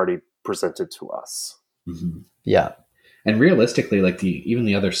they had already presented to us. Mhm. Yeah. And realistically, like even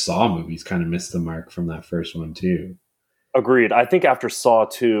the other Saw movies kind of missed the mark from that first one too. Agreed. I think after Saw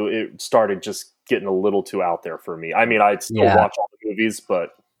 2, it started just getting a little too out there for me. I mean, I'd still Yeah. watch all the movies,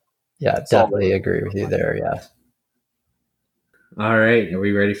 but Yeah. Definitely agree with you there. Yeah. All right. Are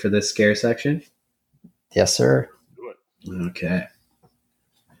we ready for this scare section? Yes, sir. do it. Okay.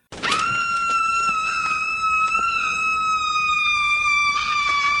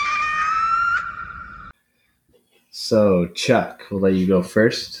 So, Chuck, we'll let you go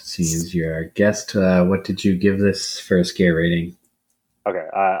first, seeing as you're our guest. What did you give this for a scare rating? Okay,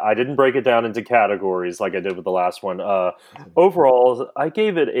 I didn't break it down into categories like I did with the last one. Overall, I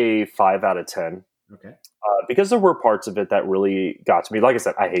gave it a 5 out of 10 Okay. because there were parts of it that really got to me. Like I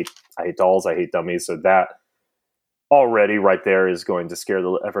said, I hate dolls, I hate dummies, so that already right there is going to scare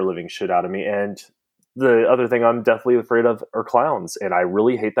the ever-living shit out of me. And the other thing I'm deathly afraid of are clowns, and I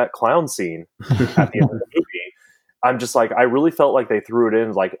really hate that clown scene at the end of the movie. I'm just like, I really felt like they threw it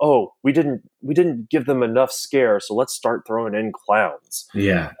in like, oh, we didn't give them enough scare, so let's start throwing in clowns.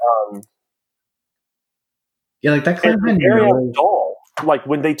 Yeah. Yeah, like that clown And had Marianne's doll, like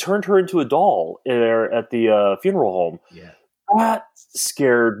when they turned her into a doll there at the funeral home, Yeah. that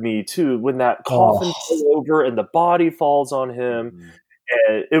scared me too. When that coffin fell over and the body falls on him, Mhm.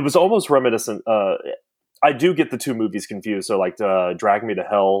 and it was almost reminiscent. I do get the two movies confused. So like Drag Me to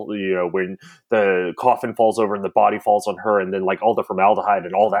Hell, you know, when the coffin falls over and the body falls on her and then like all the formaldehyde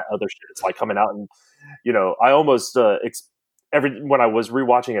and all that other shit, it's like coming out. And, you know, I almost, when I was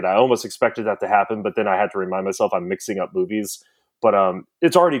rewatching it, I almost expected that to happen, but then I had to remind myself I'm mixing up movies. But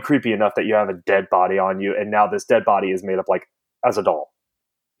it's already creepy enough that you have a dead body on you. And now this dead body is made up like as a doll.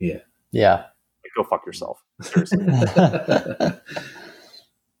 Yeah. Yeah. Like, go fuck yourself. Seriously.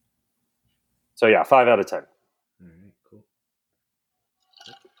 So yeah, 5 out of 10. All right,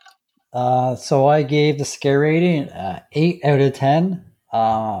 cool. So I gave the scare rating 8 out of 10.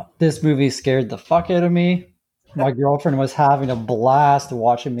 This movie scared the fuck out of me. My girlfriend was having a blast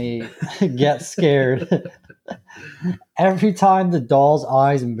watching me get scared. Every time the doll's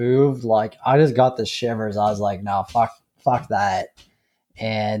eyes moved, like I just got the shivers. I was like, no, fuck that.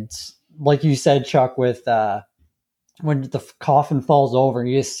 And like you said, Chuck, with when the coffin falls over and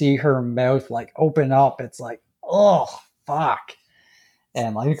you just see her mouth like open up, it's like, oh fuck.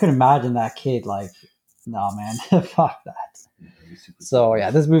 And like you could imagine that kid like, no man, fuck that. So yeah,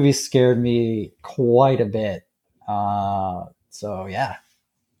 this movie scared me quite a bit. So yeah.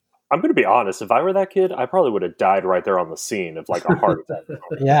 I'm going to be honest. If I were that kid, I probably would have died right there on the scene of like a heart attack.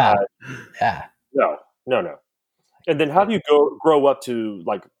 Yeah. Yeah. No. And then how do you grow up to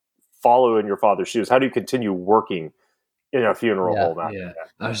like follow in your father's shoes? How do you continue working in a funeral home? After Yeah.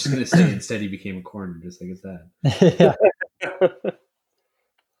 I was just going to say, instead he became a coroner, just like his dad. Yeah.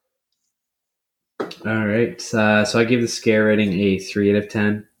 All right. So I gave the scare rating a 3 out of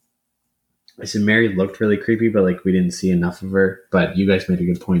 10. I said Mary looked really creepy, but like we didn't see enough of her. But you guys made a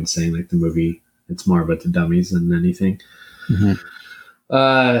good point saying like the movie, it's more about the dummies than anything. Mhm.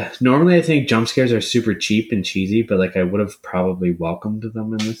 Normally I think jump scares are super cheap and cheesy, but like I would have probably welcomed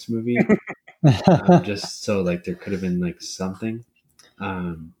them in this movie. Just so like there could have been like something.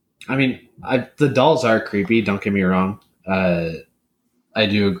 I mean, the dolls are creepy, don't get me wrong. I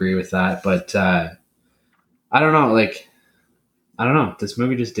do agree with that, but I don't know, this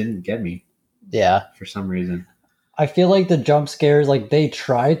movie just didn't get me Yeah. for some reason. I feel like the jump scares, like they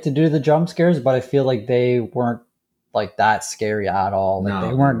tried to do the jump scares, but I feel like they weren't like that scary at all. Like No.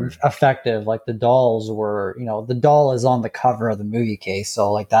 they weren't effective. Like the dolls were, the doll is on the cover of the movie case,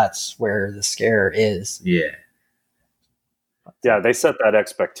 so like that's where the scare is. Yeah. Yeah, they set that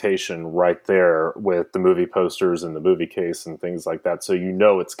expectation right there with the movie posters and the movie case and things like that. So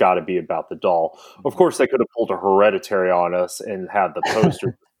it's got to be about the doll. Of course, they could have pulled a Hereditary on us and had the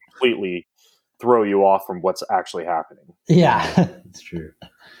poster completely throw you off from what's actually happening. Yeah. It's true.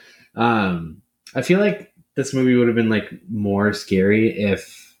 I feel like this movie would have been like more scary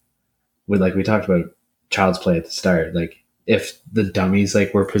if, like we talked about Child's Play at the start, like if the dummies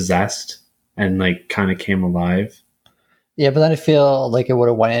like were possessed and like kind of came alive. Yeah, but then I feel like it would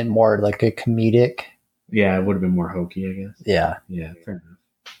have went in more like a comedic. Yeah, it would have been more hokey, I guess. Yeah. Yeah, fair enough.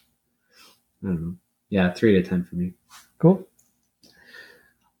 I don't know. Yeah, 3 out of 10 for me. Cool.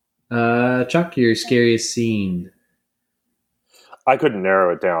 Chuck, your scariest scene. I couldn't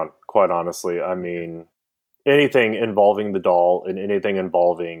narrow it down, quite honestly. I mean, anything involving the doll and anything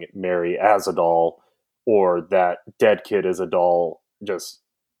involving Mary as a doll or that dead kid as a doll,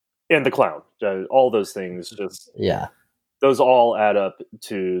 and the clown, all those things, Yeah. those all add up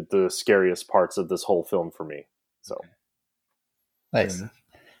to the scariest parts of this whole film for me. So, Nice.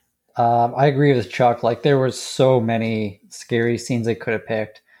 I agree with Chuck. Like there was so many scary scenes I could have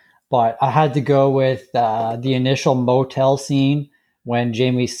picked, but I had to go with the initial motel scene when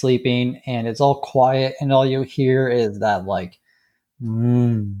Jamie's sleeping and it's all quiet and all you hear is that like,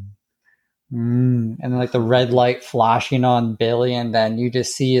 and then like the red light flashing on Billy, and then you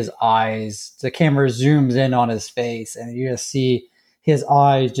just see his eyes. The camera zooms in on his face, and you just see his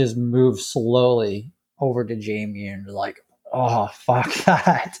eyes just move slowly over to Jamie, and you're like, "Oh, fuck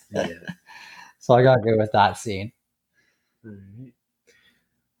that!" Yeah. So I gotta go with that scene. All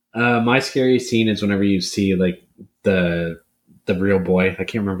right. My scariest scene is whenever you see like the real boy. I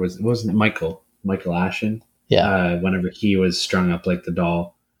can't remember. Wasn't it Michael Ashton? Yeah. Whenever he was strung up like the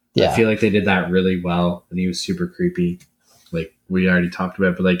doll. Yeah. I feel like they did that really well, and he was super creepy. Like we already talked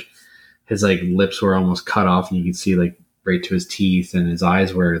about, but like his like lips were almost cut off, and you could see like right to his teeth, and his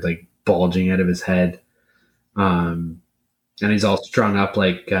eyes were like bulging out of his head. And he's all strung up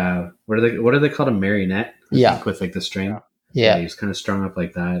like what are they called, a marionette? I think, with like the string. Yeah. He was kind of strung up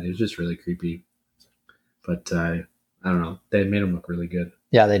like that. It was just really creepy. But I don't know. They made him look really good.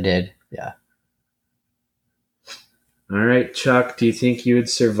 Yeah, they did. Yeah. All right, Chuck, do you think you would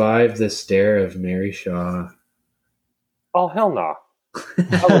survive the stare of Mary Shaw? oh, hell no.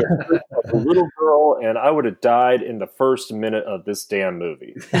 I would have a little girl, and I would have died in the first minute of this damn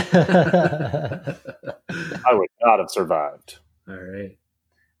movie. I would not have survived. All right.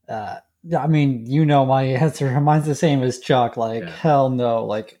 I mean, my answer. Mine's the same as Chuck. Like, hell no.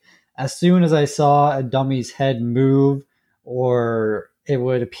 Like, as soon as I saw a dummy's head move or it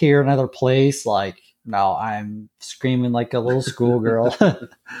would appear in another place, like, no, I'm screaming like a little schoolgirl.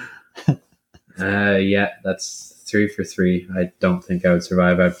 Yeah, that's 3 for 3. I don't think I would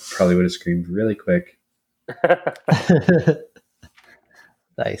survive. I probably would have screamed really quick.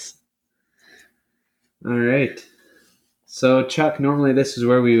 Nice. All right. So, Chuck, normally this is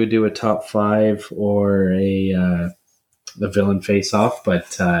where we would do a top 5 or a villain face-off,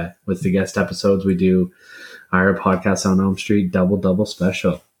 but with the guest episodes, we do our podcast on Elm Street double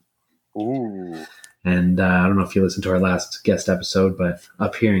special. Ooh. And I don't know if you listened to our last guest episode, but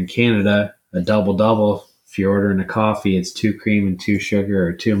up here in Canada, a double, if you're ordering a coffee, it's 2 cream and 2 sugar,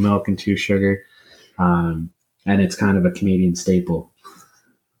 or 2 milk and 2 sugar. And it's kind of a Canadian staple.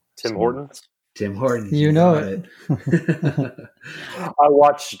 Tim Hortons? Tim Hortons. You know it. I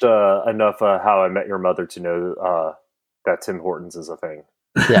watched enough How I Met Your Mother to know that Tim Hortons is a thing.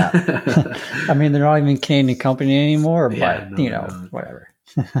 Yeah. I mean, they're not even a Canadian company anymore, but, Yeah, no. whatever.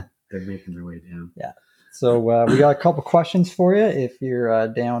 They're making their way down. So we got a couple questions for you if you're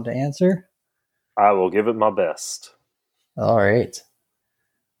down to answer. I will give it my best. All right.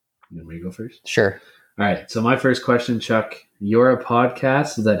 You want me to go first? Sure. All right. So my first question, Chuck, you're a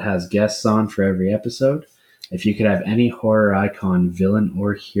podcast that has guests on for every episode. If you could have any horror icon, villain,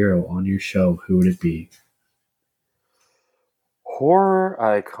 or hero on your show, who would it be? Horror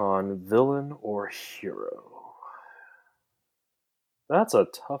icon, villain, or hero? That's a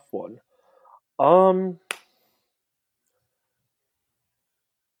tough one.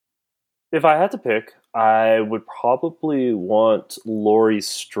 If I had to pick, I would probably want Laurie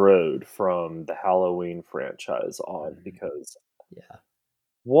Strode from the Halloween franchise on because, Yeah.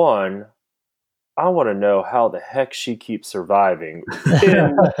 one, I want to know how the heck she keeps surviving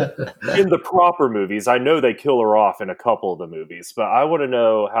in the proper movies. I know they kill her off in a couple of the movies, but I want to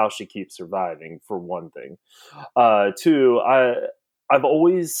know how she keeps surviving, for one thing. Two, I've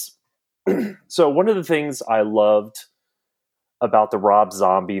always... So one of the things I loved about the Rob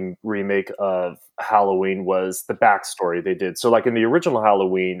Zombie remake of Halloween was the backstory they did. So like in the original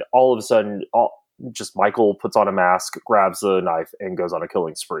Halloween, all of a sudden, just Michael puts on a mask, grabs a knife, and goes on a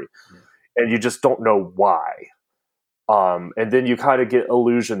killing spree. And you just don't know why. And then you kind of get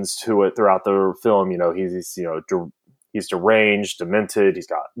allusions to it throughout the film. You know, he's deranged, demented, he's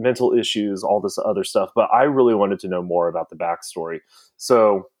got mental issues, all this other stuff. But I really wanted to know more about the backstory.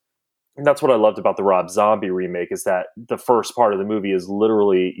 So that's what I loved about the Rob Zombie remake, is that the first part of the movie is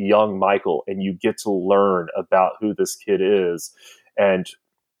literally young Michael, and you get to learn about who this kid is and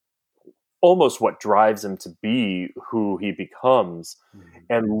almost what drives him to be who he becomes.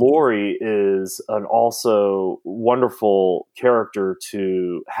 And Laurie is an also wonderful character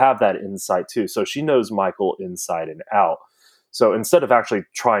to have that insight too. So she knows Michael inside and out. So instead of actually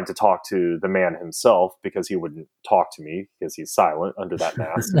trying to talk to the man himself, because he wouldn't talk to me because he's silent under that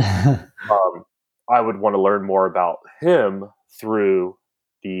mask, I would want to learn more about him through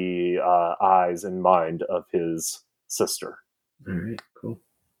the eyes and mind of his sister. All right, cool.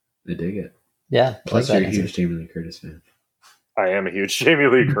 I dig it. Yeah. Plus, you're a huge Jamie Lee Curtis fan. I am a huge Jamie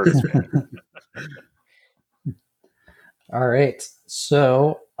Lee Curtis fan. All right.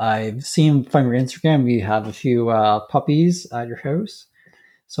 So I've seen from your Instagram, you have a few puppies at your house.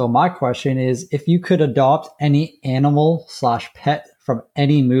 So my question is, if you could adopt any animal / pet from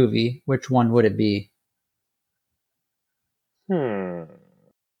any movie, which one would it be?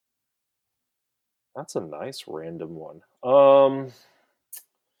 That's a nice random one.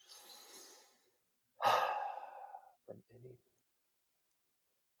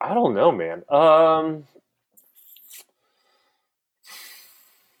 I don't know, man. I'm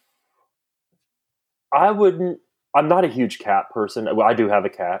not a huge cat person. Well, I do have a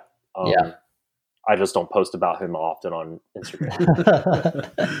cat. Yeah. I just don't post about him often on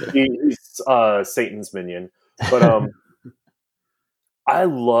Instagram. He's Satan's minion. But I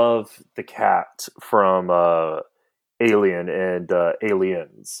love the cat from Alien and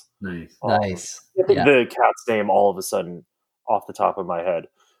Aliens. Nice. Nice. I think Yeah. the cat's name all of a sudden off the top of my head.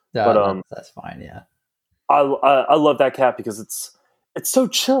 Yeah, But that's fine. Yeah. I love that cat because it's so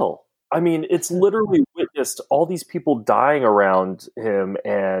chill. I mean, it's literally witnessed all these people dying around him,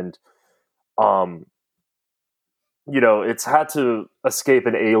 and it's had to escape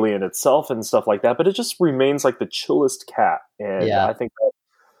an alien itself and stuff like that, but it just remains like the chillest cat. And Yeah. I think that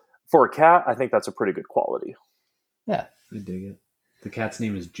for a cat, I think that's a pretty good quality. Yeah. I dig it. The cat's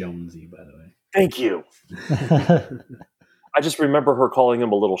name is Jonesy, by the way. Thank you. I just remember her calling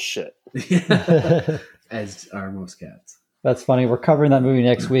him a little shit. As are most cats. That's funny. We're covering that movie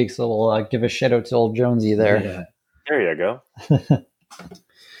next week, so we'll give a shout out to old Jonesy there. Yeah. There you go.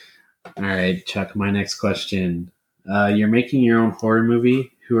 All right, Chuck, my next question. You're making your own horror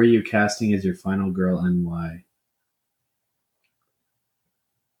movie. Who are you casting as your final girl and why?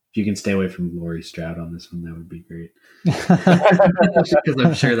 If you can stay away from Laurie Strode on this one, that would be great. Because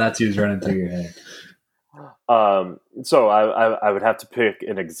I'm sure that's who's running through your head. So I would have to pick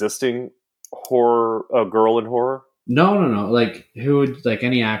an existing girl in horror. No. Like, who would, like,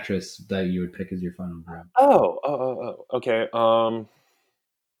 any actress that you would pick as your final girl? Oh, okay.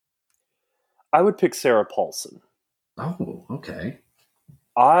 I would pick Sarah Paulson. Oh, okay.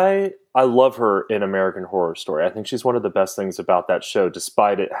 I love her in American Horror Story. I think she's one of the best things about that show,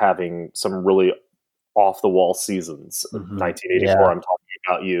 despite it having some really off-the-wall seasons. 1984, Yeah. I'm talking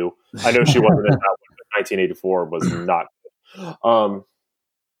about you. I know she wasn't in that one, but 1984 was not good,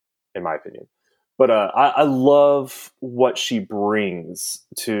 in my opinion. But I love what she brings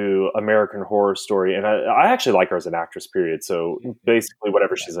to American Horror Story. And I actually like her as an actress, period. So basically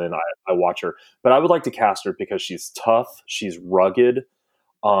whatever she's in, I watch her. But I would like to cast her because she's tough, she's rugged,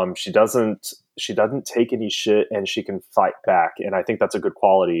 She doesn't take any shit, and she can fight back. And I think that's a good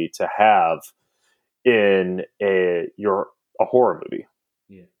quality to have in a horror movie.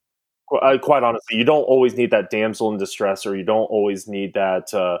 Yeah. Quite honestly, you don't always need that damsel in distress, or you don't always need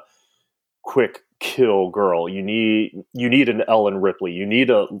that quick kill girl. You need an Ellen Ripley. You need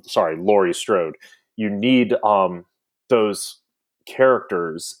Laurie Strode. You need those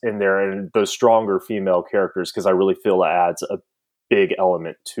characters in there, and those stronger female characters, because I really feel it adds a big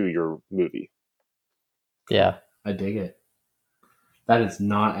element to your movie. Yeah. I dig it. That is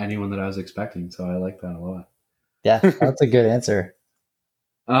not anyone that I was expecting, so I like that a lot. Yeah, that's a good answer.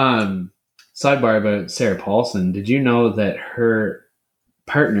 Sidebar about Sarah Paulson. Did you know that her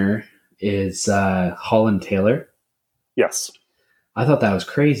partner is Holland Taylor? Yes. I thought that was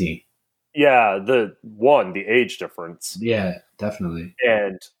crazy. Yeah, the age difference. Yeah, definitely.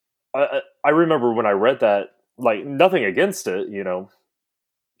 And I remember when I read that, like, nothing against it,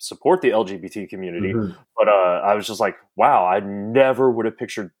 support the LGBT community, Mm-hmm. but I was just like, wow, I never would have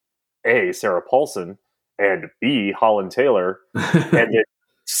pictured A, Sarah Paulson, and B, Holland Taylor, and then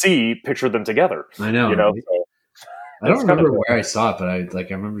C, picture them together. I know. So I don't remember where I saw it, but I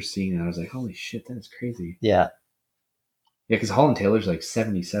remember seeing it. I was like, holy shit, that is crazy. Yeah. Yeah, because Holland Taylor's like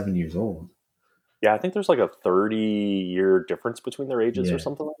 77 years old. Yeah, I think there's like a 30-year difference between their ages or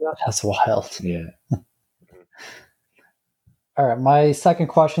something like that. That's wild. Yeah. All right, my second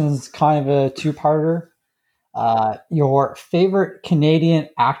question is kind of a two-parter. Your favorite Canadian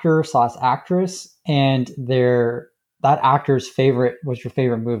actor / actress, and that actor's favorite was your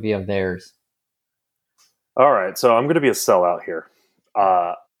favorite movie of theirs. All right, so I'm going to be a sellout here.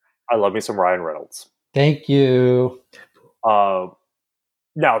 I love me some Ryan Reynolds. Thank you.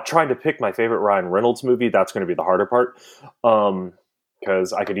 Now, trying to pick my favorite Ryan Reynolds movie, that's going to be the harder part.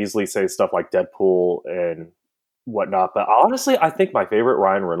 Because I could easily say stuff like Deadpool and whatnot. But honestly, I think my favorite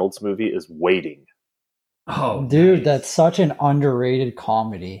Ryan Reynolds movie is Waiting. Oh, dude, nice. That's such an underrated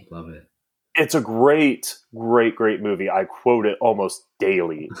comedy. Love it. It's a great, great, great movie. I quote it almost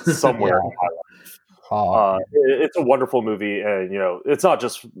daily somewhere in my life. It's a wonderful movie, and it's not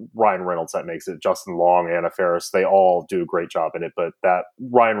just Ryan Reynolds that makes it. Justin Long, Anna Faris, they all do a great job in it. But that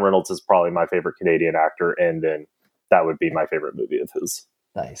Ryan Reynolds is probably my favorite Canadian actor, and then that would be my favorite movie of his.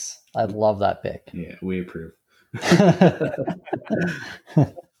 Nice, I love that pick. Yeah, we approve.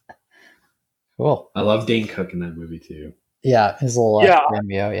 Cool. I love Dane Cook in that movie too. Yeah, his little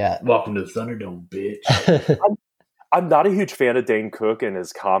cameo. Yeah. Welcome to the Thunderdome, bitch. I'm not a huge fan of Dane Cook and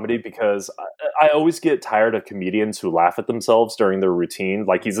his comedy, because I always get tired of comedians who laugh at themselves during their routine.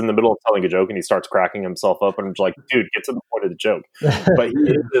 Like, he's in the middle of telling a joke and he starts cracking himself up, and I'm just like, dude, get to the point of the joke. But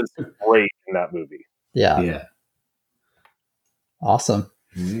he is great in that movie. Yeah. Awesome.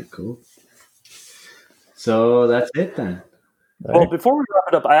 All right, cool. So that's it then. Well, before we wrap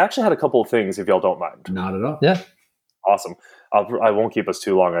it up, I actually had a couple of things, if y'all don't mind. Not at all. Yeah. Awesome. I won't keep us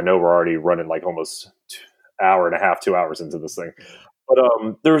too long. I know we're already running like almost hour and a half, 2 hours into this thing. But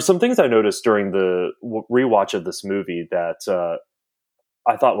there were some things I noticed during the rewatch of this movie that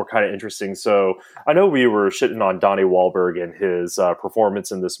I thought were kind of interesting. So I know we were shitting on Donnie Wahlberg and his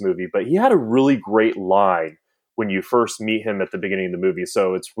performance in this movie, but he had a really great line when you first meet him at the beginning of the movie.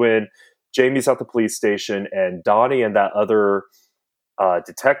 So it's when Jamie's at the police station and Donnie and that other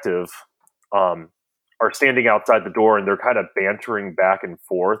detective are standing outside the door, and they're kind of bantering back and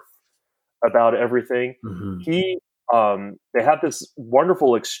forth about everything. Mm-hmm. They have this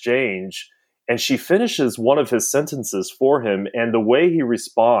wonderful exchange, and she finishes one of his sentences for him, and the way he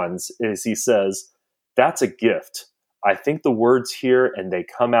responds is he says, "That's a gift. I think the words here and they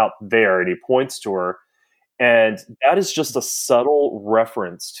come out there," and he points to her, and that is just a subtle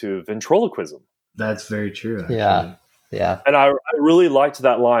reference to ventriloquism. That's very true, actually. Yeah. And I really liked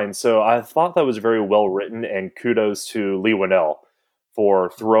that line, so I thought that was very well written, and kudos to Lee Winnell for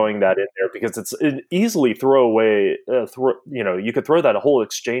throwing that in there, because it's an easily throwaway. You could throw that whole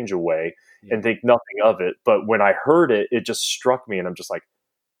exchange away and think nothing of it, but when I heard it, it just struck me, and I'm just like,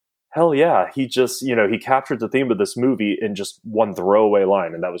 hell yeah! He just he captured the theme of this movie in just one throwaway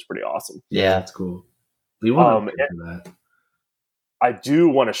line, and that was pretty awesome. Yeah, that's cool. Lee Winnell for that. I do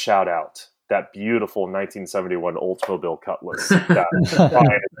want to shout out that beautiful 1971 Oldsmobile Cutlass that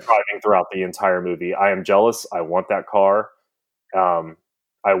Ryan is driving throughout the entire movie. I am jealous. I want that car.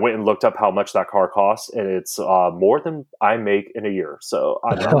 I went and looked up how much that car costs, and it's more than I make in a year. So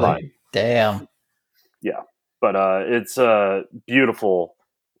I'm not lying. Damn. Yeah, but it's beautiful.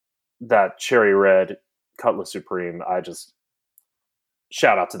 That cherry red Cutlass Supreme. I just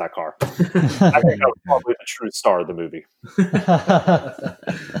shout out to that car. I think that was probably the true star of the movie.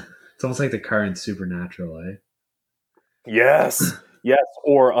 It's almost like the car in Supernatural, eh? Yes. Yes,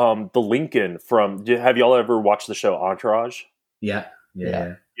 or the Lincoln from. Have y'all ever watched the show Entourage? Yeah.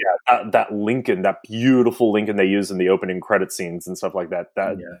 Yeah, that Lincoln, that beautiful Lincoln they use in the opening credit scenes and stuff like that.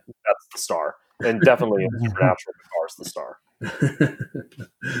 That's the star, and definitely in Supernatural, the car is the star.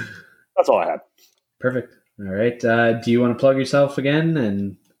 That's all I had. Perfect. All right. Do you want to plug yourself again?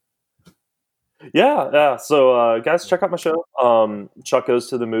 And yeah. So, guys, check out my show. Chuck Goes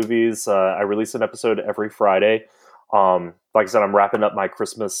to the Movies. I release an episode every Friday. Like I said, I'm wrapping up my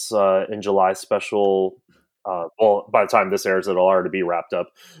Christmas in July special. Well, by the time this airs, it'll already be wrapped up.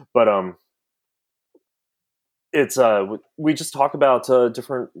 But it's we just talk about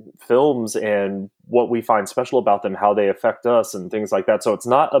different films and what we find special about them, how they affect us, and things like that. So it's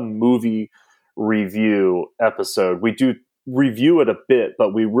not a movie review episode. We do review it a bit,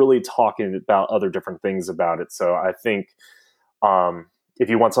 but we really talking about other different things about it. So I think if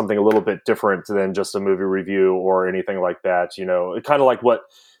you want something a little bit different than just a movie review or anything like that, kind of like what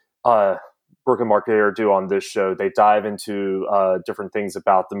Brooke and Mark Ayer do on this show, they dive into different things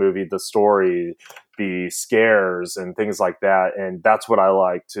about the movie, the story, the scares, and things like that. And that's what I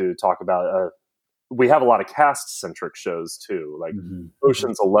like to talk about. We have a lot of cast-centric shows too, like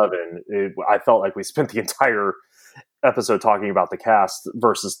Ocean's 11. I felt like we spent the entire episode talking about the cast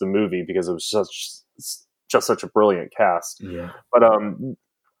versus the movie because it was just such a brilliant cast. Yeah. But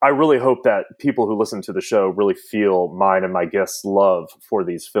I really hope that people who listen to the show really feel mine and my guests' love for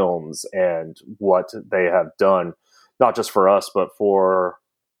these films and what they have done, not just for us, but for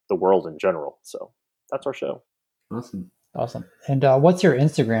the world in general. So that's our show. Awesome. And what's your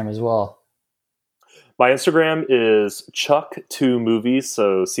Instagram as well? My Instagram is Chuck2Movies,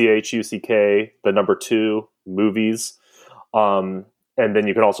 so CHUCK, the number 2 movies. And then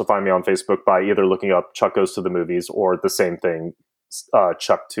you can also find me on Facebook by either looking up Chuck Goes to the Movies or the same thing,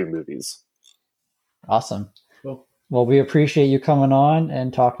 Chuck2Movies. Awesome. Cool. Well, we appreciate you coming on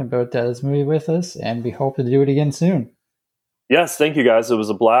and talking about this movie with us, and we hope to do it again soon. Yes, thank you guys. It was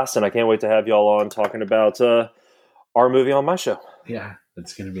a blast, and I can't wait to have y'all on talking about our movie on my show. Yeah,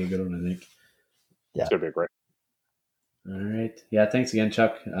 it's going to be a good one, I think. Yeah. It's going to be great. All right. Yeah, thanks again,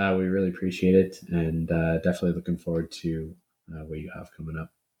 Chuck. We really appreciate it, and definitely looking forward to what you have coming up.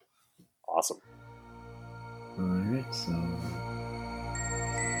 Awesome. All right, so...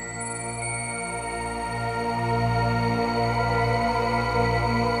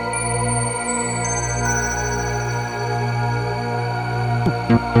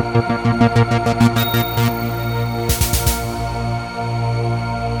 Thank you.